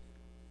that's,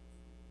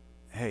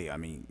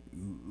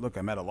 look,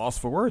 I'm at a loss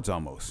for words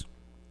almost,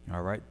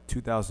 all right?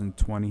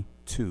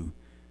 2022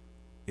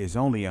 is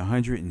only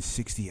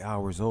 160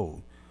 hours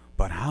old,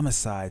 but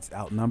homicides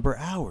outnumber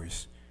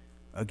hours.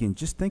 Again,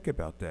 just think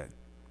about that.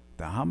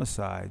 The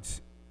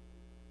homicides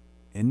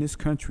in this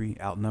country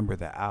outnumber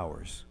the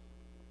hours,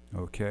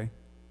 okay?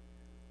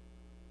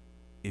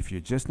 If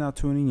you're just now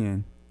tuning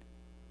in,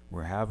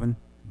 we're having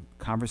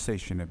a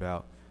conversation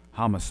about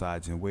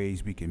homicides and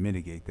ways we can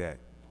mitigate that.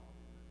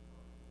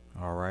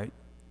 All right?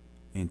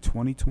 In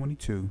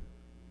 2022,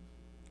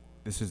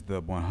 this is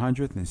the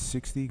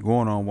 160,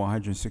 going on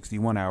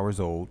 161 hours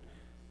old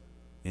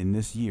in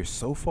this year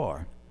so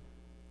far.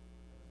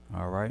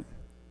 All right?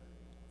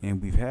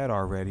 And we've had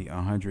already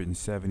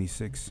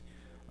 176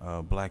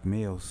 black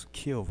males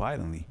killed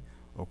violently,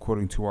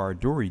 according to our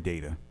Dory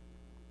data.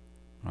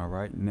 All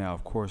right? Now,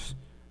 of course,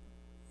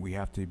 we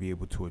have to be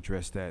able to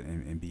address that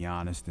and be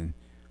honest and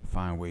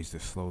find ways to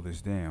slow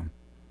this down.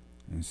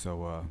 And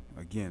so,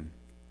 again,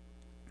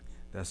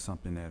 that's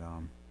something that,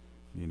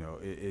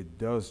 it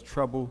does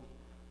trouble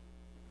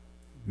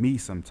me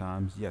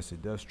sometimes. Yes,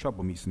 it does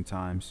trouble me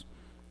sometimes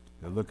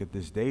to look at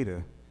this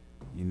data.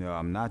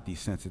 I'm not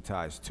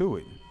desensitized to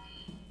it.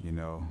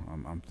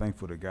 I'm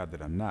thankful to God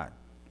that I'm not.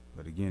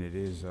 But again, it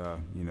is,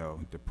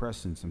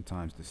 depressing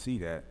sometimes to see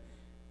that.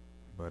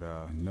 But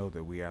know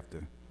that we have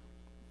to,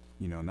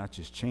 not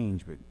just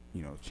change, but,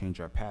 change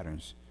our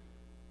patterns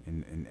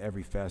in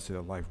every facet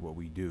of life, what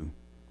we do.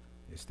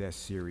 It's that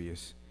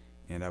serious,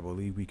 and I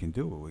believe we can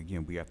do it.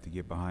 Again, we have to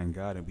get behind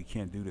God, and we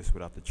can't do this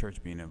without the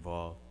church being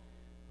involved,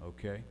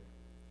 okay?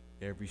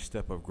 Every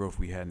step of growth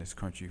we had in this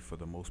country, for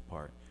the most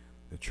part,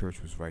 the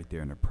church was right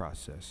there in the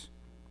process,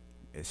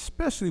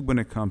 especially when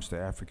it comes to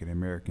African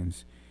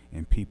Americans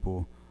and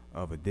people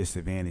of a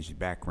disadvantaged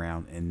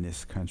background in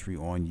this country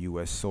on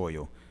U.S.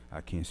 soil.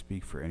 I can't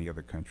speak for any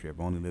other country. I've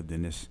only lived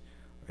in this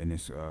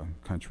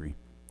country,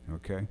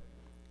 okay?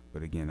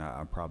 But again,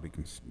 I probably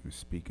can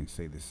speak and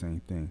say the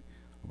same thing.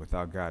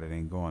 Without God, it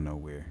ain't going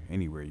nowhere,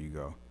 anywhere you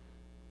go.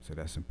 So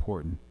that's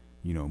important,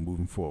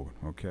 moving forward,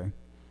 okay?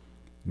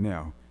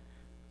 Now,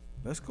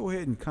 let's go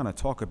ahead and kind of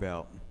talk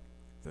about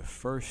the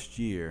first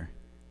year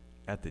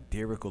at the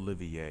Derek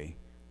Olivier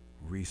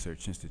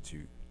Research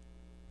Institute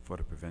for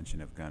the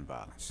Prevention of Gun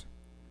Violence.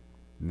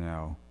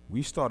 Now,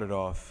 we started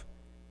off,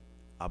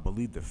 I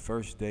believe the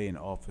first day in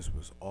office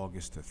was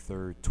August the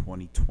 3rd,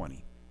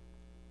 2020.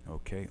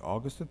 Okay,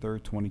 August the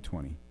 3rd,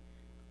 2020.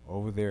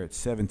 Over there at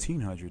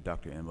 1700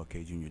 Dr.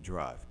 MLK Jr.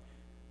 Drive.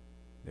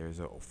 There's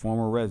a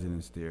former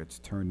residence there. It's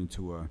turned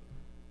into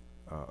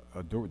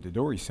the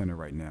Dory Center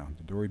right now,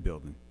 the Dory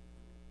building.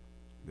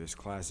 There's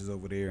classes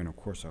over there, and of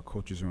course our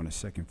coaches are on the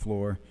second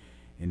floor,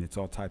 and it's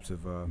all types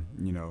of,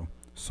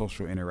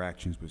 social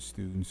interactions with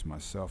students,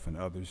 myself and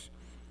others.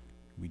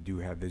 We do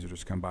have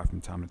visitors come by from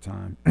time to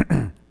time.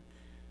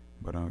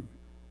 But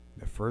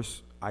the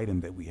first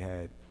item that we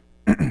had,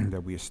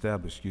 that we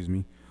established,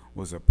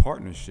 was a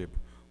partnership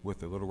with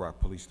the Little Rock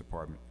Police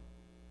Department.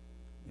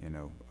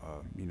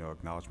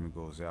 Acknowledgement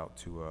goes out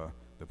to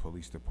the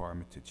police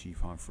department, to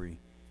Chief Humphrey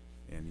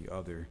and the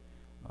other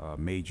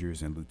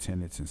majors and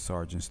lieutenants and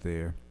sergeants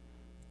there.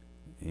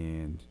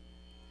 And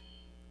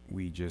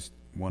we just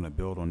want to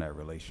build on that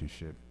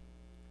relationship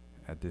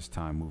at this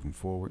time moving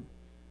forward.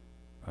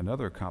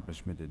 Another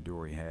accomplishment that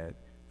Dory had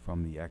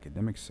from the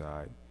academic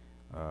side,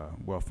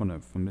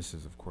 from this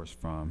is, of course,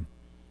 from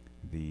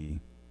the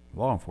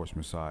law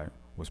enforcement side,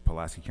 was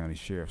Pulaski County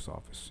Sheriff's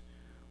Office.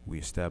 We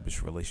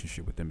established a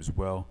relationship with them as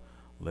well,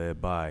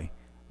 led by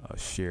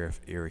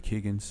Sheriff Eric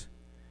Higgins.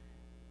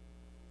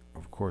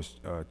 Of course,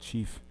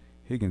 Chief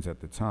Higgins at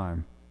the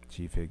time,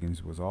 Chief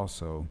Higgins was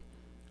also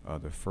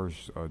the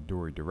first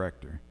Dory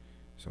director.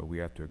 So we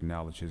have to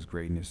acknowledge his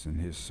greatness and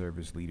his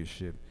service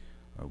leadership.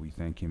 We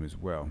thank him as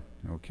well,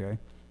 okay?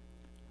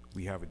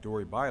 We have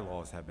Dory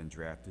bylaws have been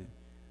drafted.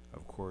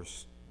 Of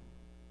course,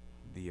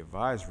 the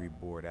advisory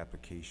board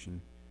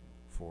application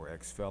for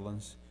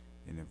ex-felons,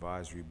 an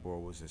advisory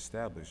board was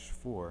established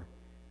for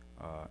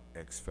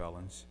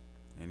ex-felons,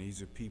 and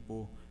these are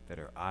people that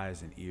are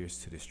eyes and ears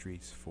to the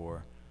streets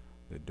for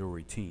the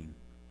Dory team,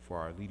 for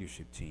our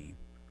leadership team,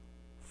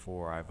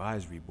 for our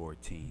advisory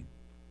board team,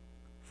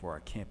 for our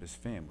campus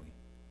family.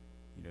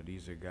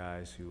 These are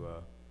guys who,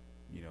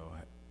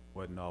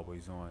 wasn't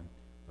always on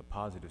the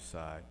positive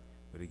side,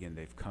 but again,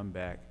 they've come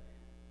back,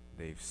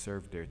 they've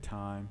served their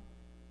time.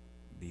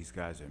 These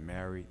guys are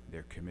married,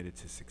 they're committed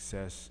to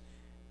success,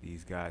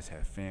 These guys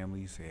have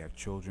families, they have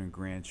children,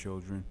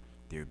 grandchildren,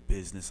 they're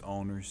business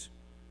owners,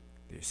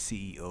 they're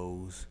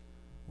CEOs.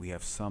 We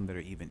have some that are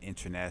even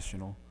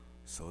international.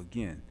 So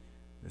again,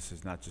 this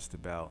is not just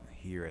about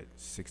here at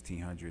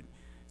 1600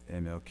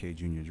 MLK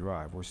Junior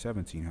Drive or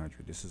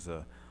 1700. This is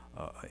a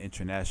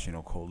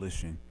international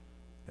coalition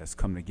that's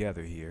come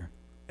together here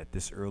at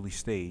this early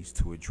stage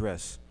to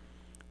address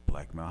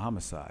black male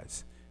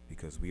homicides,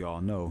 because we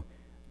all know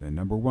the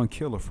number one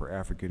killer for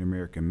African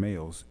American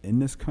males in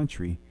this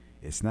country,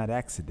 it's not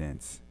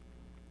accidents,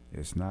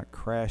 it's not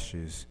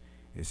crashes,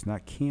 it's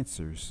not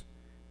cancers,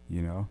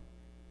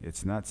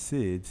 it's not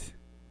SIDS,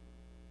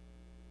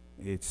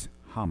 it's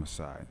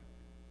homicide.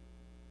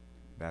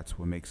 That's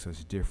what makes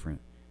us different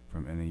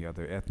from any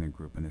other ethnic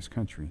group in this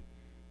country.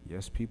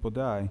 Yes, people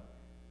die,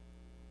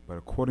 but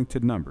according to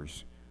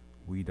numbers,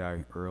 we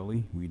die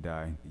early, we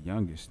die the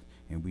youngest,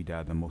 and we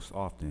die the most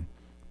often,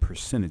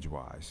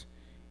 percentage-wise.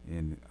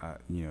 And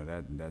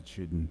that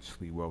shouldn't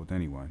sleep well with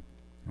anyone.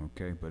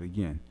 Okay, but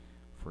again,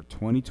 for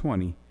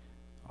 2020,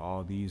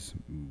 all these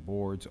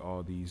boards,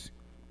 all these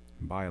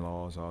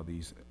bylaws, all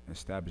these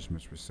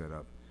establishments were set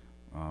up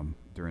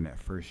during that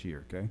first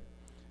year. Okay,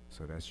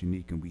 so that's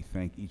unique, and we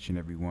thank each and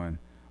every one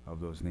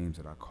of those names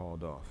that I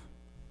called off.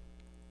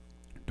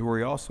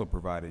 Dory also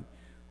provided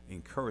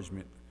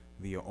encouragement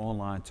via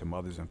online to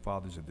mothers and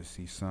fathers of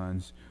deceased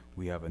sons.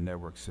 We have a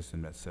network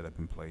system that's set up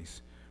in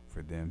place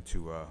for them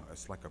to,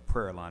 it's like a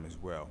prayer line as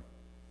well.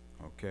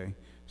 Okay,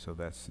 so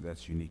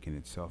that's unique in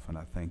itself, and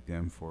I thank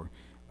them for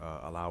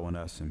allowing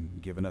us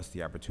and giving us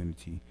the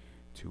opportunity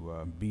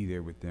to be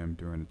there with them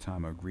during the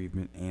time of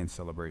bereavement and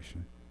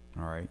celebration.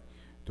 All right.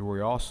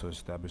 Dory also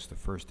established the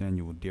first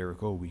annual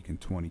Derek O Week in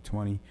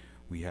 2020.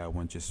 We had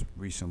one just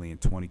recently in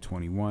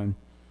 2021,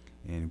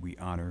 and we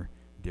honor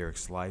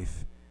Derek's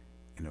life,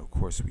 and of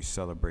course we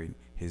celebrate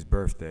his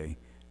birthday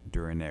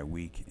during that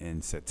week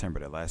in September,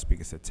 that last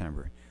week of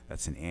September.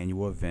 That's an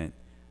annual event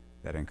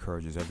that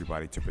encourages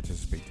everybody to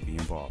participate, to be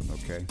involved,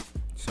 okay?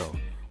 So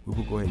we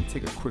will go ahead and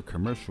take a quick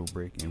commercial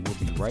break, and we'll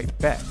be right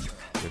back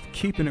with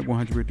Keeping It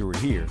 100 Dory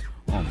here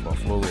on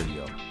Buffalo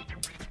Radio.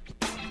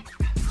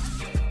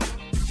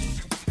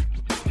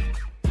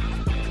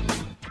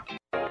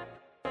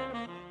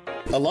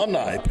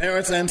 Alumni,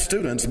 parents, and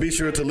students, be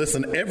sure to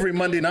listen every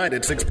Monday night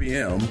at 6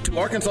 p.m. to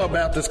Arkansas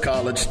Baptist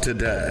College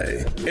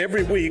Today.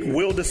 Every week,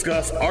 we'll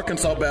discuss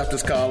Arkansas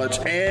Baptist College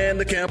and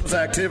the campus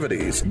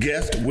activities.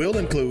 Guests will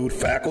include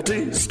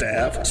faculty,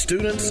 staff,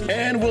 students,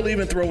 and we'll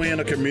even throw in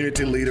a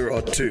community leader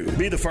or two.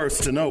 Be the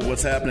first to know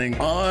what's happening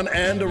on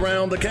and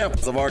around the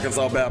campus of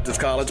Arkansas Baptist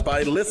College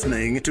by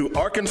listening to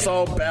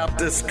Arkansas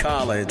Baptist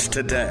College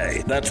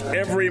Today. That's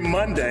every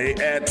Monday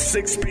at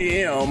 6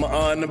 p.m.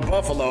 on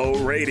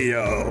Buffalo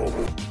Radio.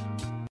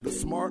 The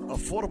smart,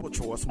 affordable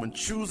choice when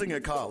choosing a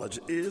college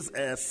is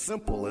as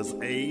simple as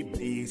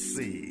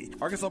ABC.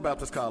 Arkansas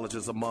Baptist College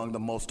is among the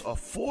most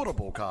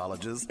affordable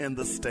colleges in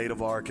the state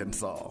of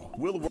Arkansas.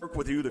 We'll work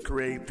with you to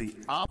create the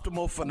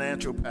optimal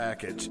financial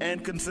package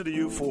and consider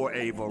you for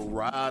a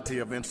variety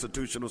of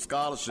institutional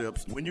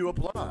scholarships when you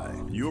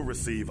apply. You'll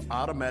receive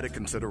automatic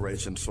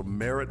considerations for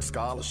merit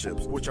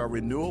scholarships, which are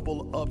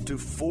renewable up to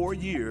 4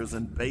 years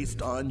and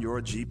based on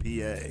your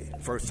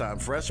GPA. First-time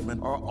freshmen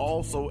are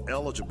also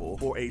eligible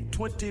for a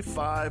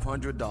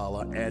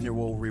 $2,500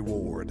 annual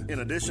reward. In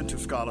addition to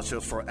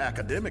scholarships for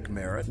academic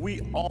merit, we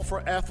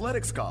offer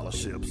athletic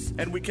scholarships.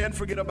 And we can't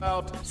forget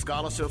about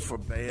scholarships for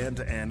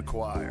band and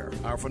choir.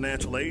 Our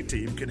financial aid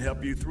team can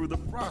help you through the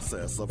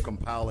process of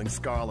compiling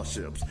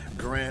scholarships,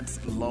 grants,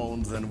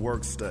 loans, and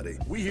work study.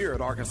 We here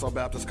at Arkansas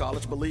Baptist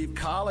College believe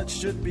college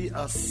should be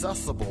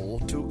accessible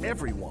to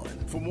everyone.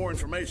 For more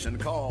information,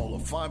 call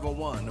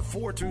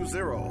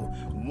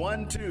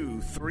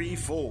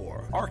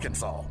 501-420-1234.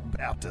 Arkansas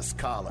Baptist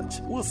College.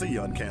 We'll see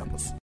you on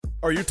campus.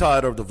 Are you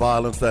tired of the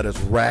violence that is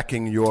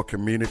racking your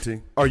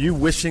community? Are you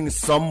wishing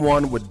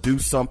someone would do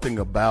something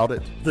about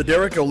it? The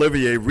Derek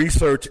Olivier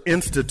Research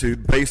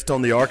Institute, based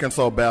on the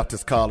Arkansas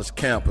Baptist College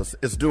campus,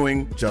 is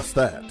doing just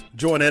that.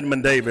 Join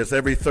Edmund Davis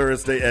every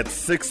Thursday at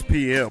 6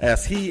 p.m.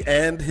 as he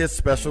and his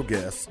special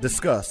guests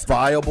discuss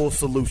viable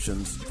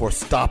solutions for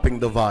stopping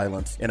the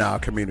violence in our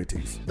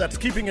communities. That's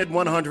Keeping It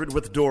 100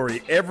 with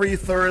Dory every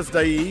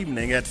Thursday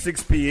evening at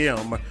 6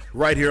 p.m.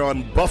 right here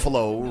on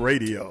Buffalo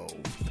Radio.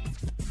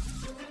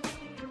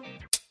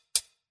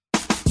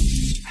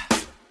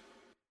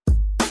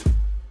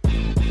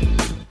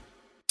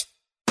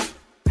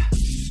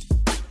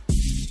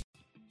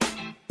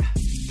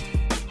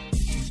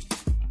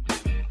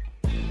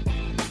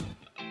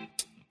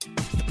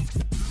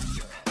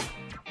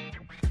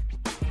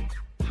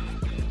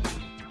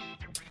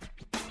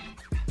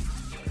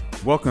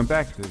 Welcome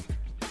back to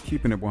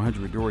Keeping It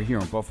 100 with Dory here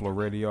on Buffalo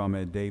Radio. I'm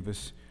Ed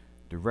Davis,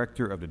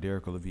 director of the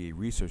Derek Olivier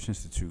Research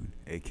Institute,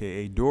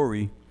 a.k.a.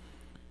 Dory.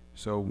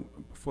 So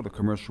before the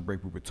commercial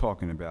break, we were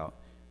talking about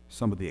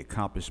some of the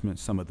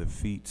accomplishments, some of the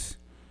feats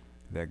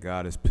that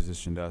God has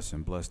positioned us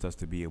and blessed us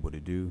to be able to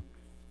do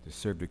to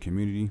serve the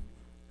community,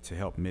 to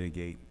help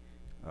mitigate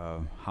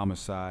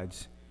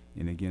homicides.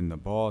 And again, the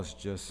balls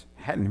just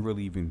hadn't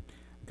really even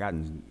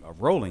gotten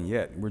rolling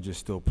yet. We're just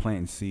still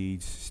planting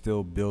seeds,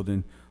 still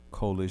building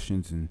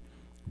coalitions and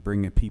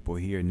bringing people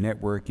here,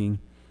 networking.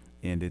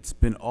 And it's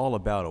been all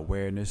about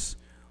awareness.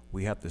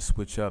 We have to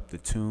switch up the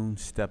tune,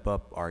 step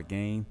up our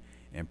game,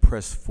 and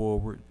press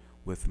forward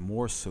with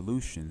more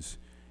solutions.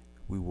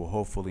 We will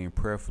hopefully and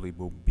prayerfully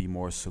will be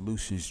more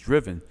solutions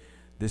driven.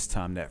 This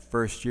time, that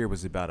first year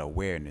was about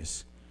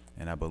awareness,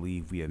 and I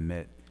believe we have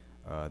met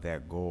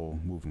that goal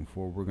moving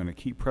forward. We're going to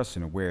keep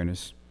pressing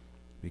awareness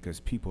because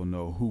people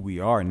know who we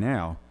are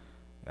now.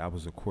 That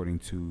was according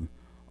to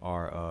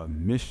our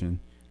mission.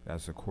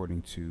 That's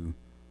according to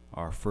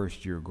our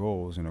first year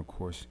goals, and of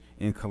course,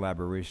 in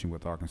collaboration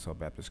with Arkansas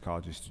Baptist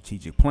College's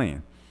strategic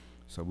plan.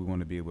 So we want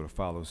to be able to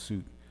follow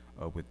suit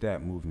with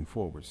that moving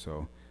forward.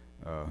 So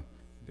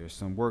there's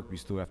some work we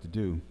still have to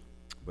do,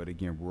 but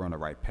again, we're on the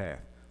right path.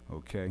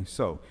 Okay,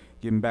 so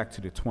getting back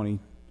to the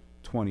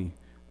 2020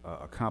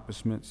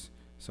 accomplishments,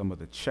 some of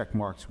the check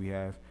marks we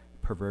have,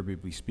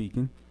 proverbially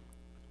speaking.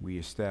 We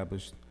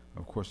established,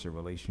 of course, a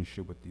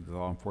relationship with the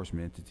law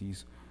enforcement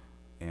entities,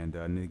 and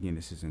again,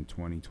 this is in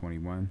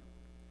 2021.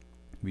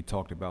 We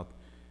talked about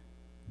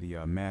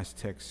the mass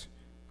text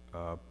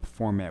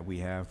format we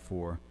have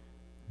for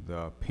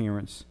the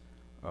parents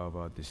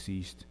of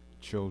deceased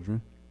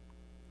children.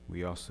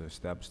 We also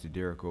established the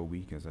Derico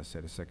Week, as I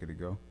said a second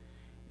ago,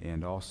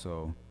 and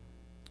also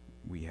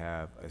we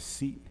have a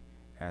seat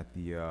at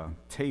the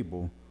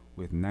table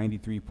with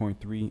 93.3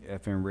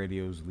 FM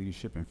Radio's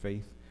Leadership and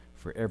Faith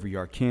for Every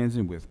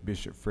Arkansan with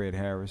Bishop Fred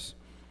Harris,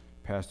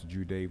 Pastor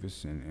Drew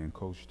Davis, and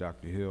Coach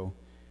Dr. Hill.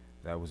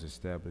 That was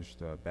established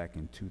back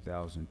in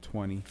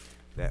 2020,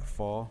 that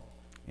fall,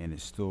 and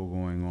it's still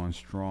going on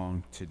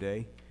strong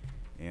today.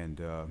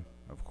 And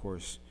of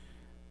course,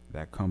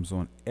 that comes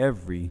on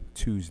every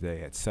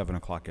Tuesday at 7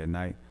 o'clock at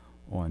night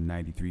on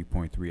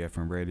 93.3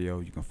 FM Radio.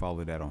 You can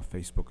follow that on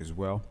Facebook as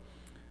well.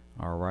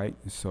 All right.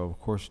 So, of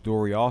course,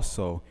 Dory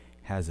also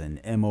has an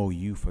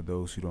MOU, for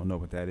those who don't know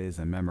what that is,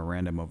 a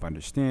Memorandum of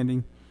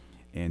Understanding.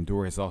 And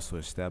Dory has also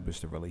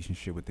established a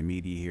relationship with the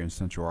media here in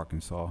Central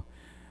Arkansas.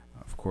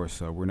 Of course,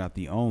 we're not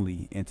the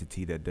only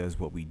entity that does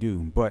what we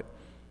do, but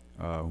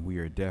we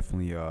are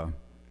definitely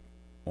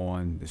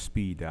on the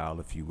speed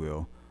dial, if you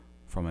will,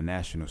 from a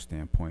national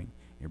standpoint.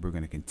 And we're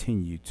going to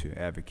continue to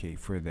advocate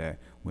for that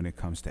when it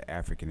comes to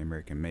African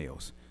American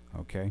males.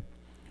 Okay.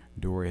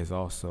 Dory has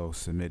also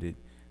submitted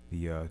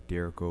the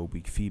Derico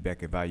Week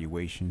feedback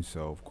evaluation.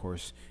 So, of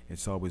course,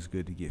 it's always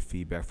good to get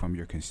feedback from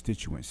your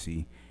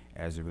constituency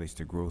as it relates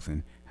to growth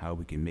and how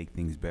we can make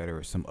things better,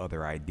 or some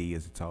other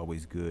ideas. It's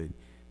always good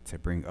to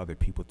bring other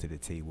people to the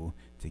table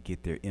to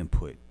get their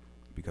input,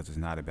 because it's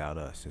not about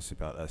us. It's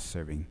about us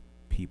serving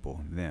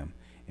people, them,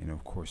 and,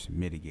 of course,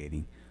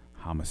 mitigating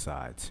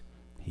homicides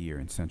here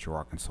in Central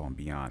Arkansas and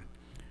beyond.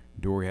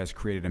 Dory has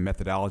created a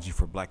methodology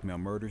for black male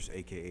murders,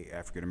 aka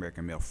African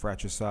American male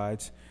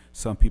fratricides.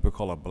 Some people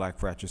call it black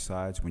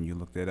fratricides. When you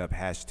look that up,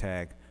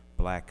 hashtag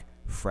black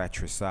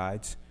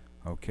fratricides,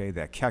 okay,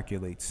 that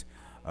calculates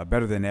a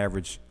better than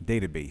average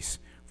database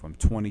from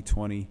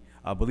 2020,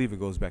 I believe it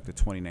goes back to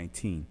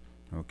 2019,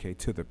 okay,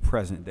 to the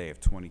present day of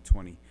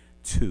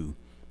 2022.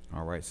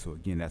 All right, so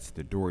again, that's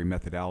the Dory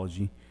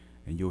methodology,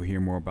 and you'll hear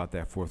more about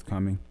that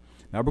forthcoming.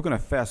 Now we're going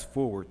to fast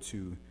forward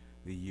to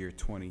the year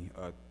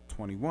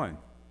 2021,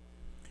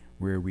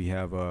 where we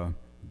have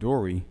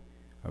Dory.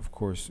 Of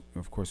course,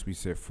 we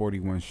said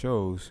 41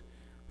 shows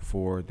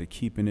for the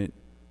Keeping It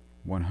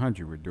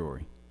 100 with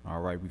Dory.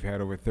 All right, we've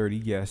had over 30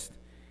 guests,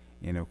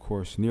 and of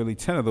course, nearly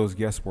 10 of those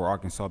guests were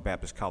Arkansas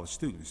Baptist College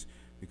students,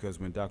 because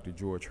when Dr.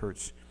 George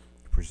Hertz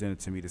presented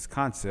to me this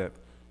concept,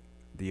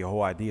 the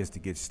whole idea is to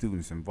get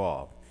students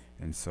involved.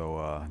 And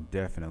so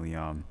definitely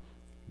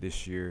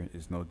this year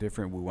is no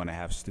different. We want to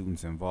have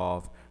students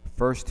involved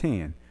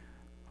firsthand,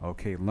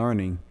 okay,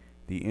 learning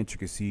the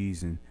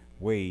intricacies and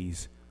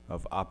ways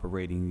of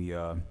operating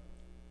the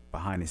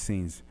behind the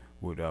scenes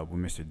with what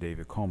Mr.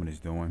 David Coleman is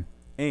doing.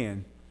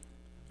 And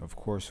of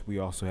course, we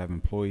also have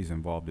employees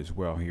involved as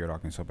well here at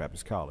Arkansas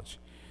Baptist College.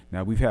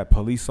 Now, we've had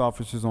police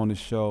officers on the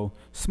show,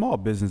 small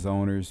business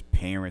owners,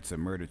 parents of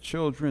murdered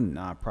children,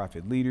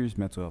 nonprofit leaders,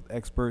 mental health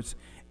experts,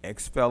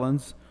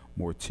 ex-felons,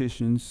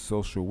 morticians,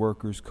 social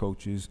workers,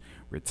 coaches,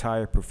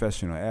 retired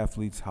professional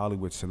athletes,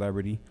 Hollywood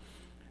celebrity,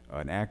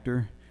 an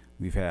actor.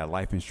 We've had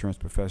life insurance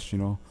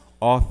professional,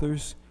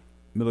 authors,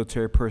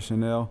 military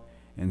personnel,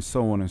 and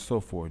so on and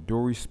so forth.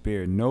 Dory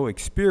spared no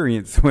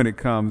experience when it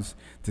comes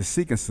to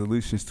seeking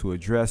solutions to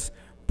address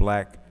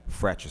black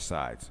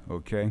fratricides,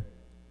 okay?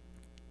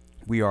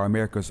 We are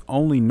America's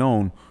only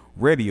known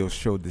radio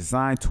show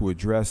designed to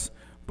address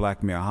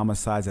black male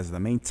homicides as the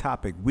main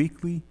topic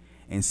weekly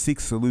and seek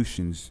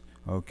solutions,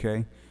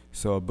 okay?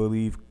 So I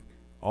believe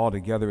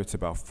altogether it's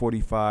about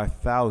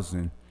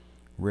 45,000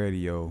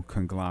 radio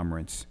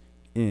conglomerates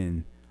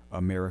in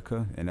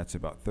America, and that's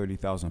about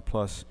 30,000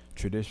 plus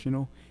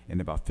traditional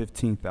and about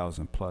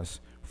 15,000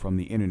 plus from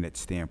the internet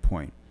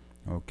standpoint,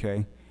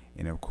 okay?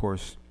 And of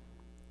course,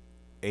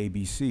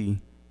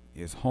 ABC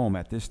is home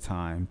at this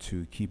time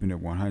to Keeping It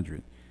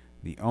 100,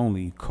 the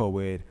only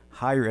co-ed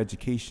higher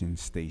education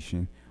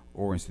station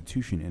or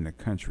institution in the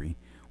country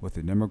with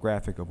a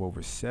demographic of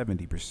over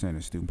 70%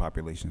 of student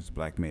population is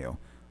black male.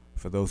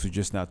 For those who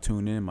just now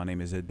tune in, my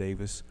name is Ed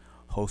Davis,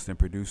 host and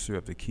producer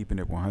of the Keeping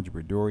It 100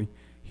 with Dory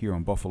here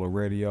on Buffalo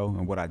Radio.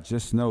 And what I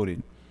just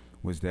noted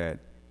was that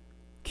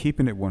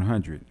Keeping It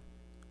 100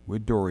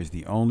 with Dory is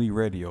the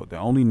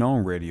only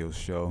known radio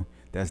show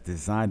that's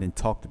designed and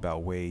talked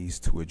about ways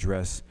to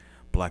address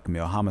black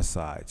male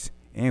homicides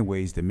and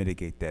ways to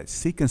mitigate that,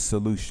 seeking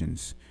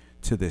solutions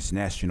to this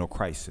national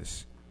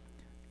crisis.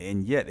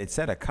 And yet it's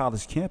at a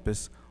college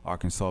campus,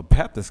 Arkansas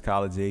Baptist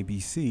College,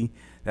 ABC.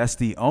 That's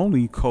the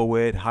only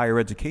co-ed higher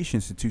education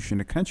institution in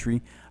the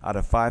country out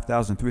of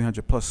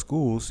 5,300 plus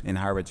schools in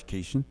higher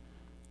education,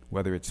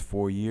 whether it's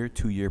 4-year,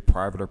 2-year,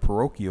 private, or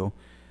parochial,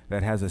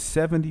 that has a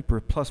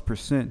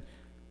 70+%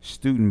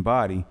 student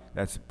body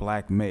that's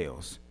black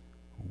males.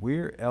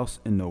 Where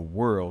else in the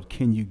world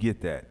can you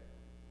get that?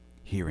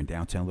 Here in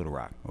downtown Little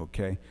Rock,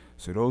 okay?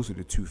 So those are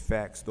the two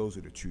facts, those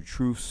are the two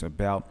truths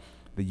about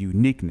the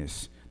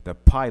uniqueness, the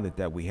pilot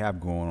that we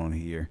have going on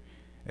here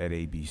at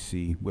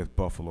ABC with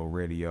Buffalo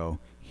Radio,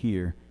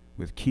 here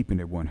with Keeping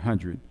It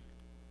 100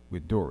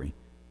 with Dory,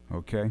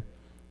 okay?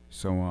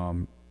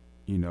 So,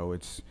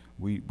 it's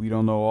we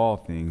don't know all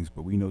things,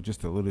 but we know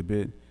just a little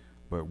bit,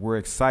 but we're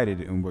excited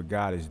in what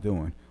God is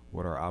doing,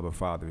 what our Abba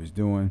Father is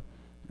doing,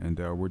 and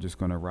we're just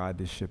going to ride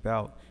this ship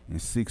out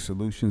and seek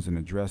solutions and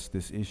address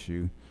this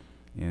issue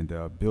and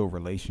build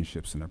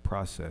relationships in the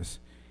process.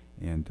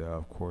 And,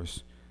 of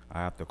course, I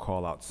have to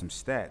call out some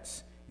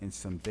stats and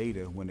some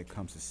data when it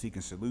comes to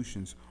seeking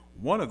solutions.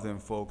 One of them,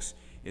 folks,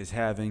 is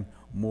having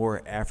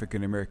more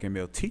African-American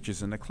male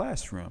teachers in the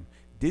classroom.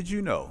 Did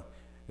you know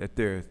that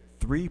there are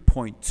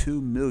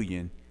 3.2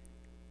 million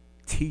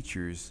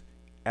teachers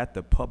at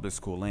the public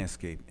school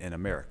landscape in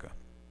America?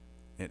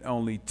 And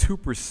only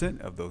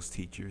 2% of those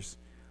teachers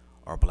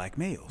are black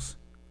males.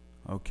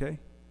 Okay?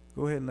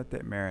 Go ahead and let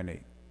that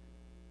marinate.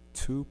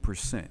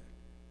 2%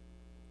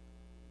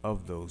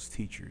 of those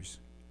teachers,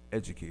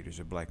 educators,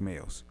 are black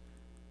males.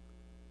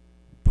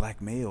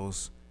 Black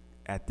males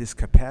at this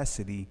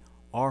capacity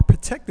are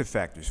protective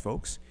factors,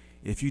 folks,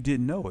 if you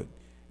didn't know it.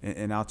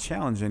 And I'll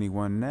challenge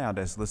anyone now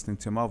that's listening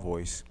to my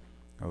voice,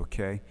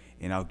 okay?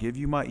 And I'll give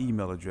you my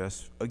email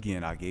address.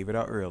 Again, I gave it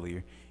out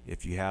earlier.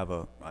 If you have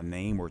a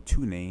name or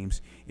two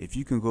names, if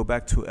you can go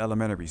back to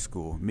elementary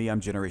school. Me,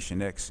 I'm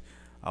Generation X.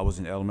 I was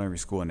in elementary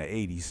school in the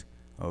 80s,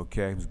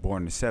 okay? I was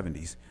born in the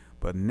 70s.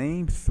 But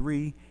name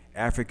 3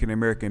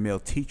 African-American male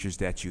teachers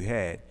that you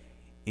had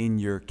in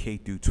your K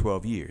through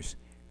 12 years.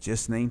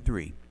 Just name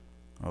 3,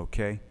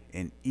 okay?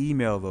 And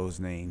email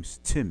those names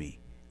to me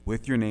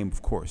with your name,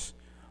 of course.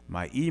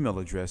 My email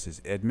address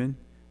is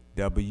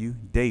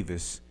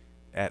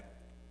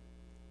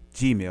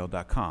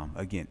edmondw@gmail.com.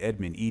 Again,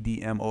 Edmond,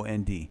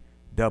 EDMOND,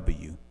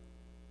 W,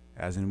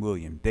 as in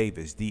William,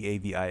 Davis,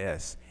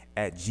 DAVIS,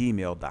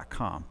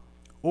 @gmail.com.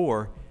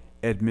 Or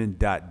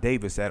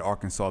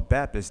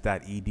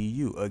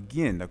edmond.davis@arkansasbaptist.edu.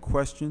 Again, the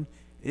question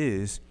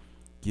is,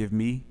 give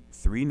me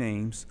 3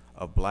 names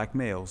of black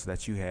males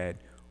that you had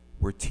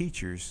were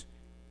teachers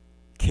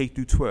K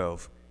through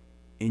 12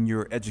 in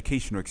your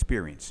educational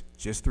experience.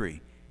 Just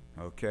 3,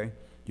 okay?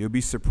 You'll be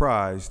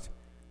surprised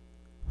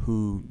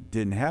who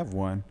didn't have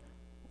one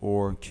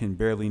or can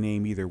barely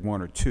name either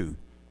 1 or 2,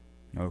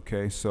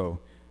 okay? So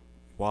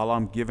while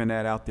I'm giving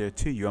that out there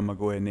to you, I'm going to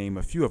go ahead and name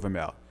a few of them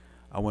out.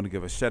 I want to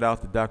give a shout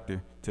out to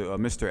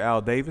Mr.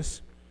 Al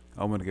Davis.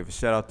 I want to give a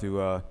shout out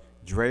to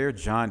Dreyer,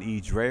 John E.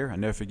 Dreyer. I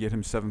never forget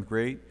him, 7th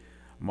grade.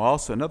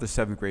 Also, another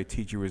 7th grade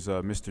teacher was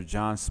Mr.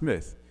 John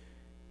Smith.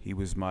 He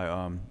was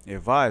my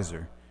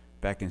advisor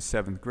back in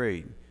 7th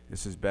grade.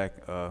 This is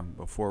back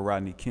before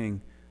Rodney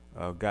King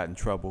got in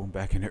trouble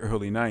back in the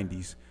early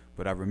 90s,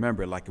 but I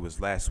remember it like it was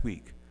last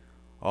week.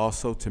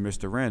 Also to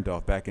Mr.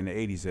 Randolph back in the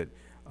 80s at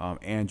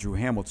Andrew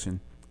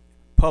Hamilton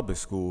Public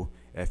School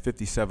at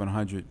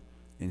 5700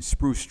 in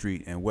Spruce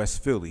Street in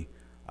West Philly.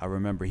 I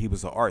remember he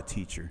was an art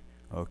teacher.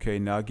 Okay,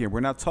 now again,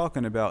 we're not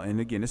talking about, and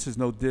again, this is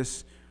no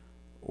diss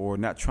or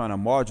not trying to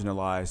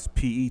marginalize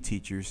PE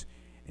teachers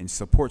and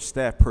support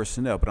staff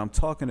personnel, but I'm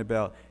talking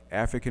about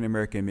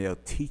African-American male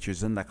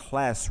teachers in the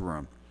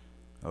classroom,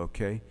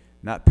 okay?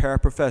 Not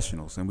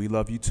paraprofessionals, and we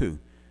love you too,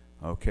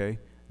 okay?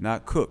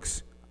 Not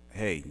cooks.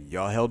 Hey,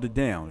 y'all held it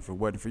down. If it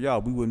wasn't for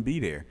y'all, we wouldn't be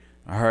there,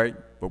 all right?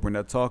 But we're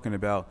not talking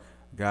about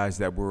guys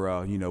that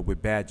were,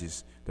 with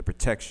badges, the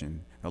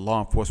protection, the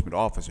law enforcement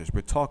officers.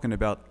 We're talking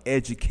about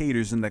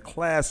educators in the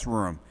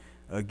classroom.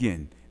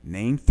 Again,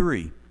 name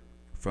 3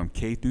 from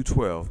K through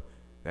 12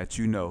 that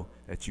you know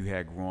that you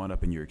had growing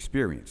up in your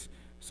experience.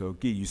 So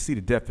again, you see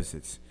the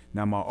deficits.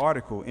 Now, my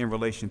article in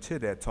relation to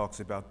that talks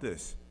about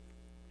this.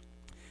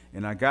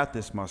 And I got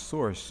this, my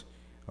source,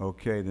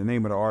 okay, the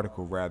name of the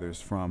article, rather,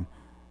 is from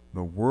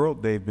The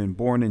World They've Been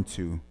Born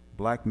Into,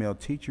 Black Male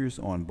Teachers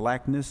on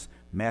Blackness,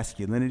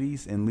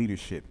 Masculinities, and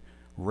Leadership,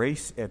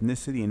 Race,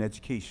 Ethnicity, and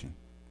Education.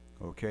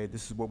 Okay,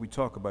 this is what we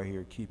talk about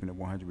here, Keeping It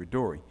 100 with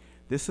Dory.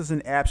 This is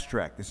an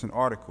abstract. It's an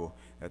article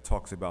that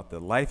talks about the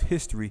life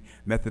history,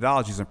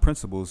 methodologies, and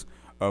principles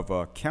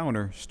of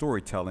counter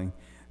storytelling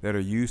that are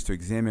used to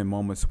examine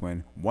moments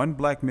when one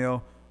black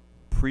male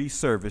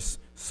pre-service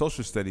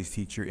social studies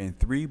teacher and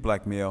 3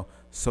 black male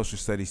social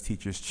studies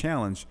teachers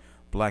challenge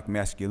black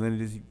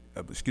masculine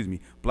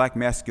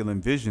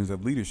visions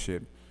of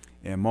leadership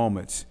and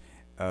moments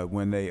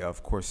when they,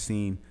 of course,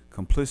 seem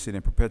complicit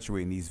in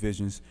perpetuating these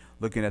visions,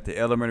 looking at the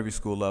elementary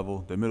school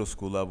level, the middle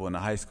school level, and the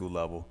high school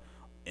level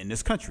in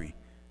this country.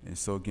 And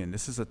so, again,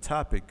 this is a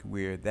topic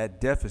where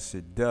that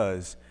deficit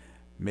does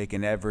make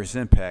an adverse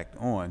impact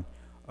on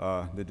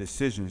the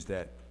decisions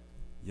that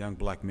young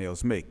black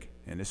males make.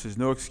 And this is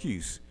no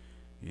excuse.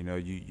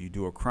 You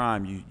do a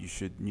crime, you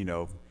should,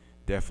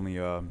 definitely,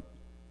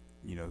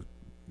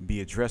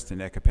 be addressed in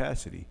that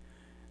capacity.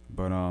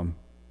 But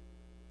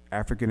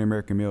African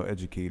American male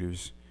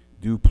educators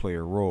do play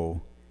a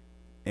role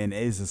and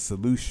is a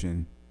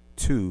solution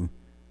to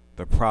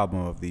the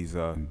problem of these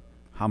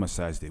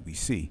homicides that we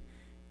see,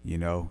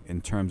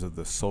 in terms of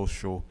the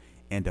social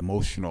and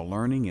emotional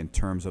learning, in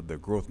terms of the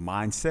growth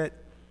mindset.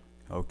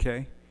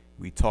 Okay,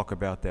 we talk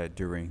about that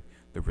during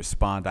the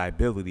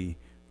Respondability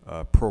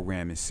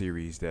program and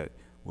series that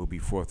will be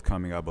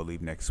forthcoming, I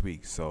believe, next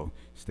week. So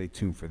stay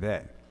tuned for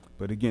that.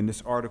 But again,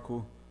 this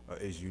article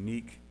is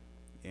unique,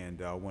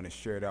 and I want to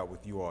share it out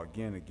with you all.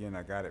 Again,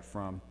 I got it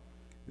from,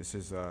 this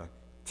is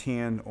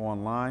 10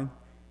 online,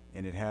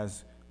 and it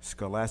has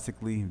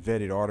scholastically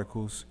vetted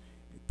articles,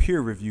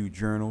 peer-reviewed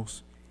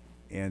journals,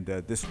 and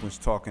this one's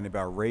talking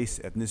about race,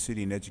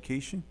 ethnicity, and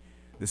education.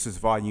 This is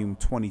volume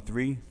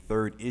 23,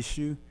 3rd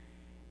issue,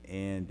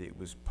 and it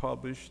was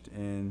published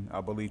in,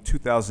 I believe,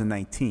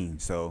 2019.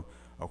 So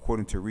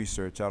according to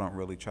research, I don't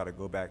really try to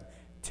go back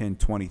 10,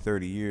 20,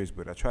 30 years,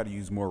 but I try to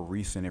use more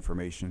recent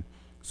information.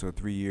 So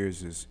 3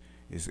 years is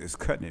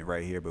cutting it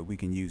right here, but we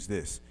can use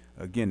this.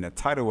 Again, the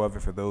title of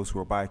it, for those who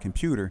are by a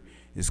computer,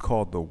 is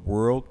called The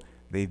World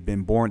They've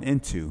Been Born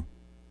Into,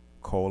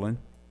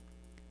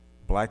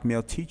 Black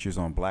Male Teachers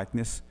on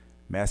Blackness,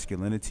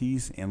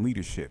 Masculinities, and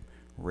Leadership,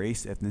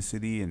 Race,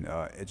 Ethnicity, and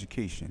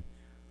Education.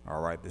 All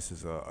right, this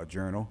is a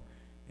journal,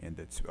 and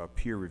it's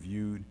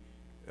peer-reviewed.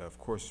 Of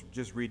course,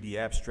 just read the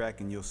abstract,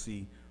 and you'll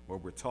see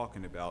what we're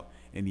talking about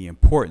and the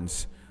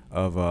importance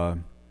of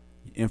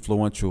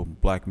influential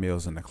black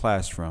males in the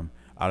classroom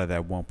out of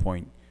that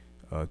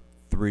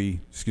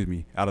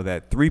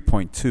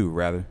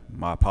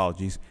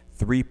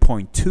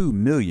 3.2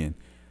 million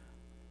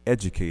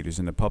educators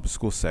in the public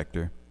school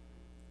sector.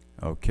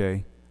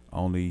 Okay,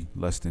 only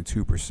less than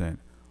 2%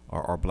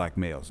 are black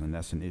males, and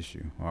that's an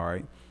issue. All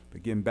right,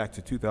 but getting back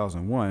to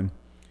 2001,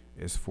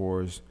 as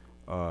far as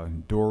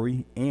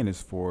Dory and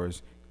as far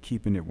as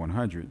keeping it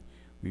 100,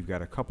 we've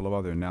got a couple of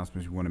other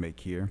announcements we want to make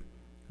here.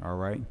 All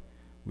right,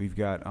 we've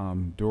got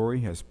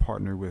Dory has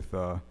partnered with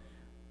the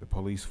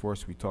police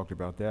force. We talked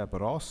about that,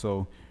 but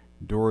also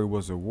Dory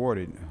was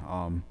awarded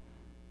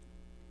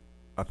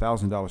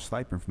 $1,000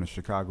 stipend from the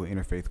Chicago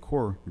Interfaith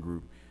Core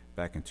Group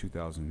back in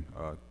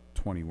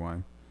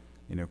 2021.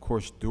 And of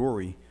course,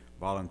 Dory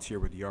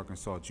volunteered with the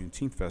Arkansas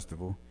Juneteenth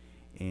Festival,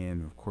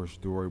 and of course,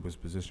 Dory was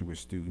positioned with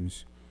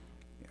students.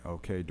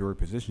 Okay, Dory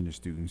positioned the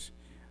students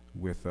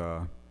with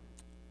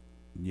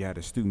you had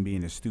a student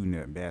being a student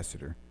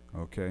ambassador.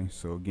 Okay,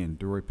 so again,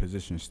 Dory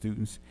positioned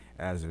students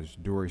as a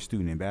Dory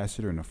student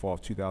ambassador in the fall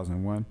of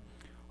 2001.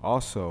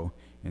 Also,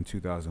 in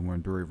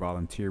 2001, Dory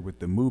volunteered with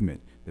the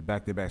movement, the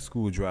back-to-back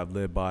school drive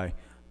led by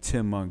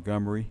Tim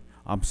Montgomery.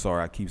 I'm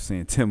sorry, I keep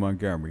saying Tim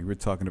Montgomery. We're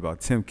talking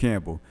about Tim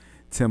Campbell.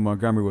 Tim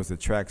Montgomery was a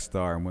track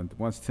star, and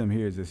once Tim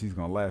hears this, he's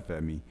going to laugh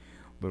at me.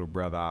 Little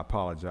brother, I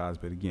apologize.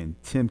 But again,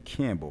 Tim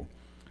Campbell,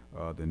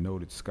 the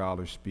noted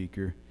scholar,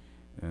 speaker,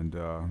 and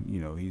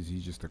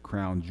he's just a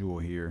crown jewel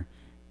here,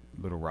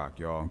 Little Rock,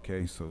 y'all.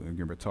 Okay, so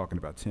again, we're talking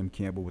about Tim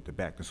Campbell with the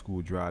back to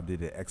school drive.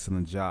 Did an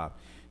excellent job,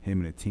 him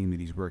and the team that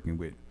he's working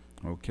with.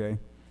 Okay,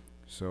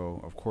 so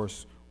of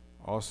course,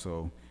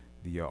 also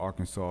the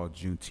Arkansas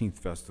Juneteenth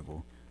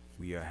Festival,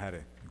 we had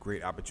a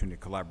great opportunity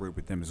to collaborate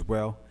with them as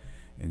well.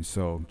 And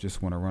so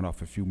just want to run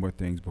off a few more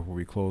things before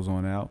we close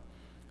on out.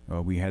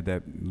 We had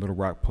that Little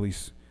Rock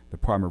Police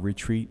Department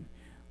retreat.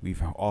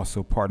 We've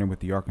also partnered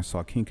with the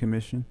Arkansas King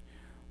Commission.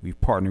 We've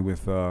partnered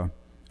with a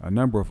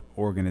number of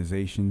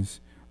organizations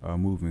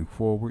moving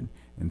forward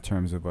in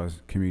terms of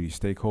us community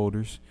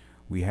stakeholders.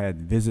 We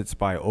had visits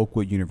by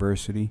Oakwood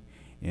University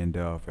and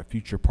a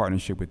future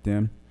partnership with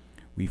them.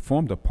 We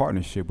formed a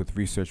partnership with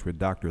research with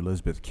Dr.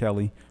 Elizabeth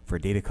Kelly for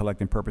data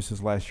collecting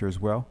purposes last year as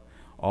well.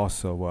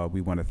 Also,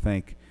 we want to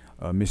thank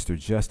Mr.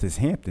 Justice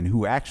Hampton,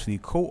 who actually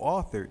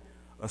co-authored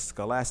a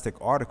scholastic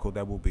article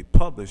that will be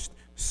published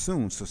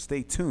soon, so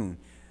stay tuned.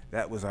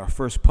 That was our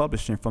first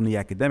publishing from the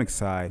academic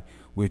side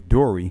with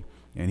Dory,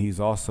 and he's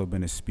also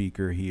been a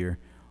speaker here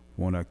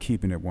on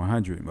Keeping It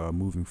 100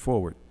 moving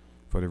forward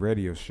for the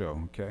radio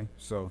show, okay?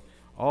 So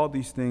all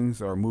these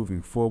things are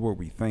moving forward.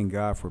 We thank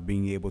God for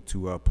being able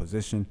to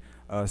position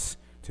us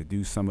to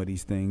do some of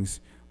these things.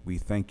 We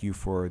thank you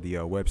for the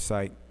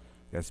website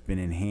that's been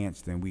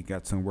enhanced, and we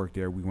got some work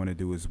there we want to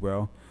do as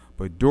well.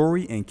 But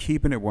Dory and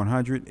Keeping It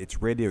 100,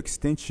 it's radio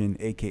extension,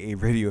 aka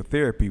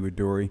radiotherapy with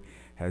Dory,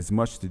 has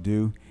much to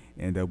do,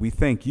 and we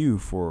thank you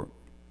for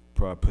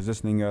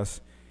positioning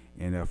us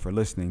and for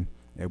listening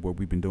at what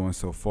we've been doing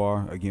so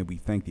far. Again, we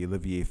thank the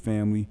Olivier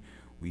family.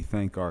 We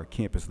thank our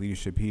campus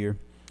leadership here.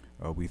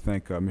 We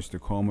thank Mr.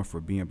 Coleman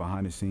for being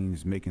behind the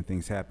scenes, making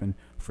things happen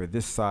for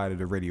this side of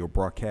the radio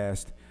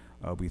broadcast.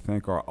 We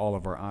thank all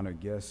of our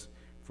honored guests,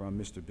 from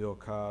Mr. Bill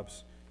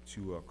Cobbs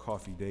to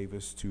Coffee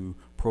Davis to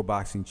pro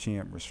boxing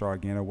champ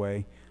Rashard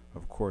Ganaway,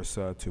 of course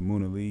to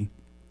Muna Lee,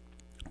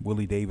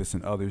 Willie Davis,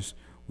 and others.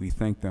 We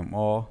thank them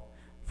all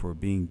for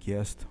being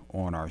guests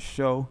on our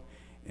show,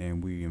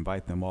 and we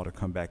invite them all to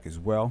come back as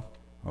well.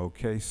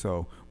 Okay,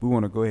 so we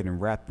want to go ahead and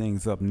wrap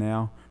things up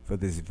now for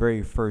this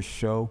very first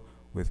show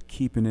with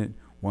Keeping It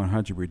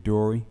 100 with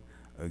Dory.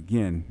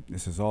 Again,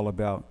 this is all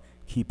about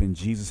keeping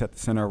Jesus at the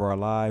center of our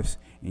lives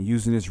and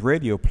using this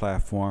radio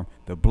platform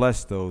to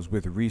bless those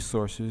with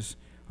resources,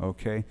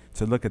 okay,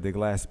 to look at the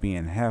glass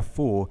being half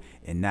full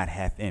and not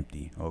half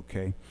empty,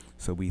 okay?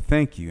 So we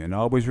thank you, and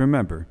always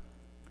remember,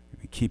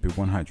 we keep it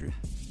 100.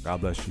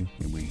 God bless you,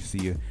 and we see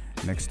you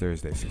next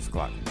Thursday, 6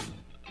 o'clock.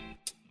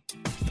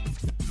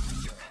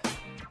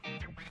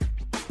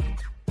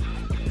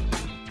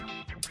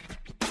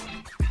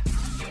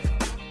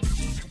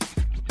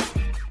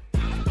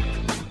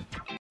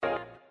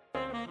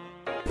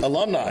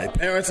 Alumni,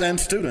 parents, and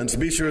students,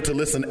 be sure to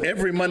listen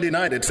every Monday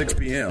night at 6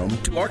 p.m.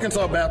 to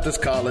Arkansas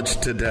Baptist College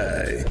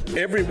Today.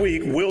 Every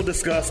week, we'll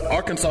discuss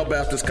Arkansas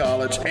Baptist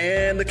College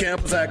and the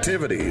campus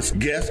activities.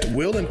 Guests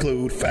will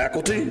include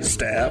faculty,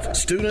 staff,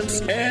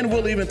 students, and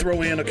we'll even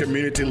throw in a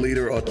community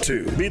leader or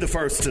two. Be the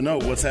first to know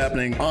what's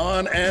happening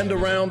on and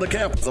around the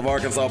campus of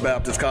Arkansas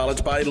Baptist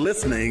College by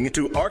listening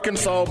to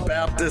Arkansas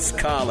Baptist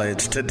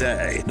College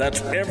Today.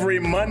 That's every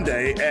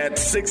Monday at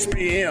 6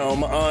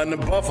 p.m. on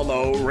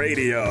Buffalo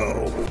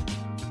Radio.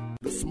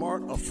 The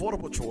smart,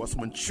 affordable choice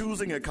when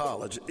choosing a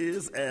college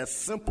is as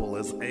simple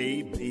as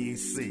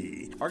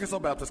ABC. Arkansas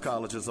Baptist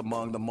College is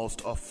among the most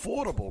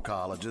affordable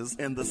colleges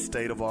in the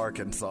state of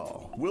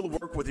Arkansas. We'll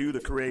work with you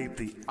to create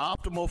the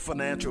optimal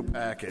financial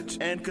package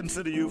and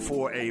consider you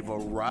for a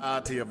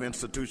variety of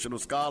institutional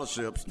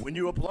scholarships when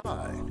you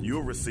apply.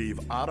 You'll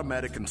receive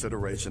automatic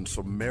considerations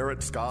for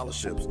merit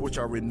scholarships, which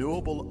are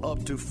renewable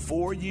up to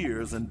 4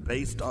 years and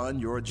based on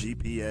your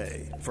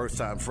GPA.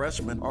 First-time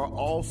freshmen are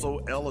also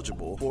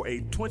eligible for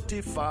a $2,500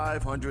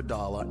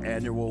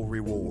 annual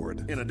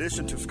reward. In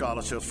addition to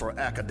scholarships for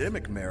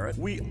academic merit,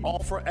 we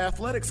offer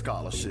athletic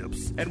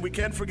scholarships. And we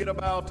can't forget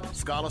about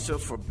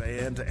scholarships for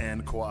band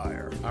and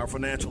choir. Our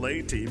financial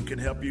aid team can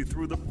help you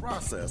through the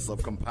process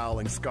of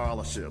compiling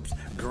scholarships,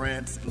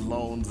 grants,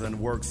 loans, and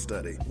work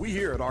study. We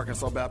here at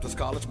Arkansas Baptist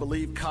College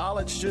believe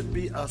college should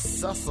be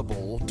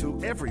accessible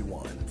to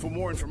everyone. For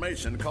more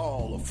information,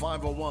 call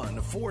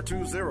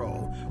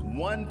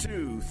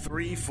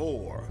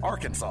 501-420-1234.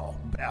 Arkansas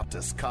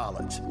Baptist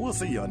College. We'll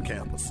see you on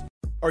campus.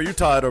 Are you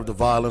tired of the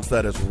violence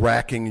that is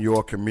racking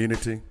your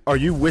community? Are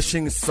you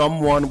wishing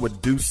someone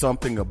would do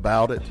something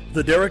about it?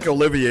 The Derek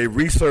Olivier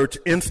Research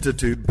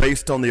Institute,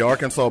 based on the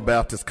Arkansas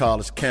Baptist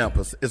College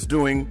campus, is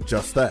doing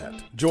just that.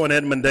 Join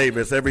Edmund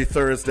Davis every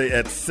Thursday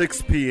at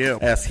 6 p.m.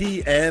 as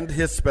he and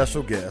his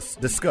special guests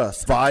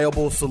discuss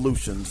viable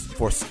solutions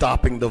for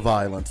stopping the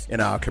violence in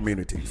our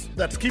communities.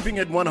 That's Keeping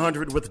It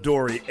 100 with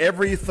Dory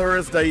every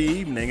Thursday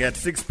evening at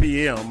 6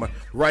 p.m.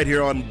 right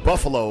here on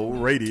Buffalo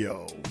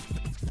Radio.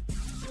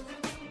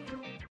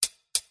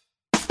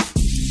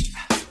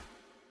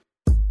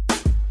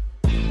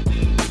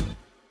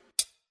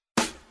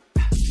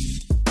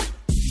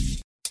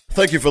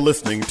 Thank you for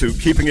listening to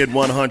Keeping It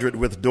 100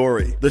 with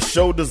Dory, the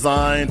show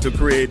designed to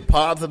create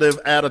positive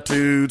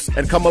attitudes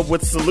and come up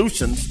with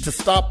solutions to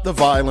stop the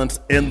violence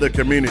in the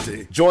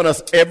community. Join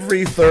us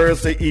every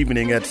Thursday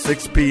evening at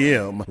 6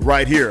 p.m.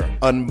 right here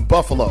on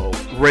Buffalo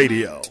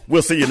Radio.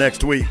 We'll see you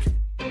next week.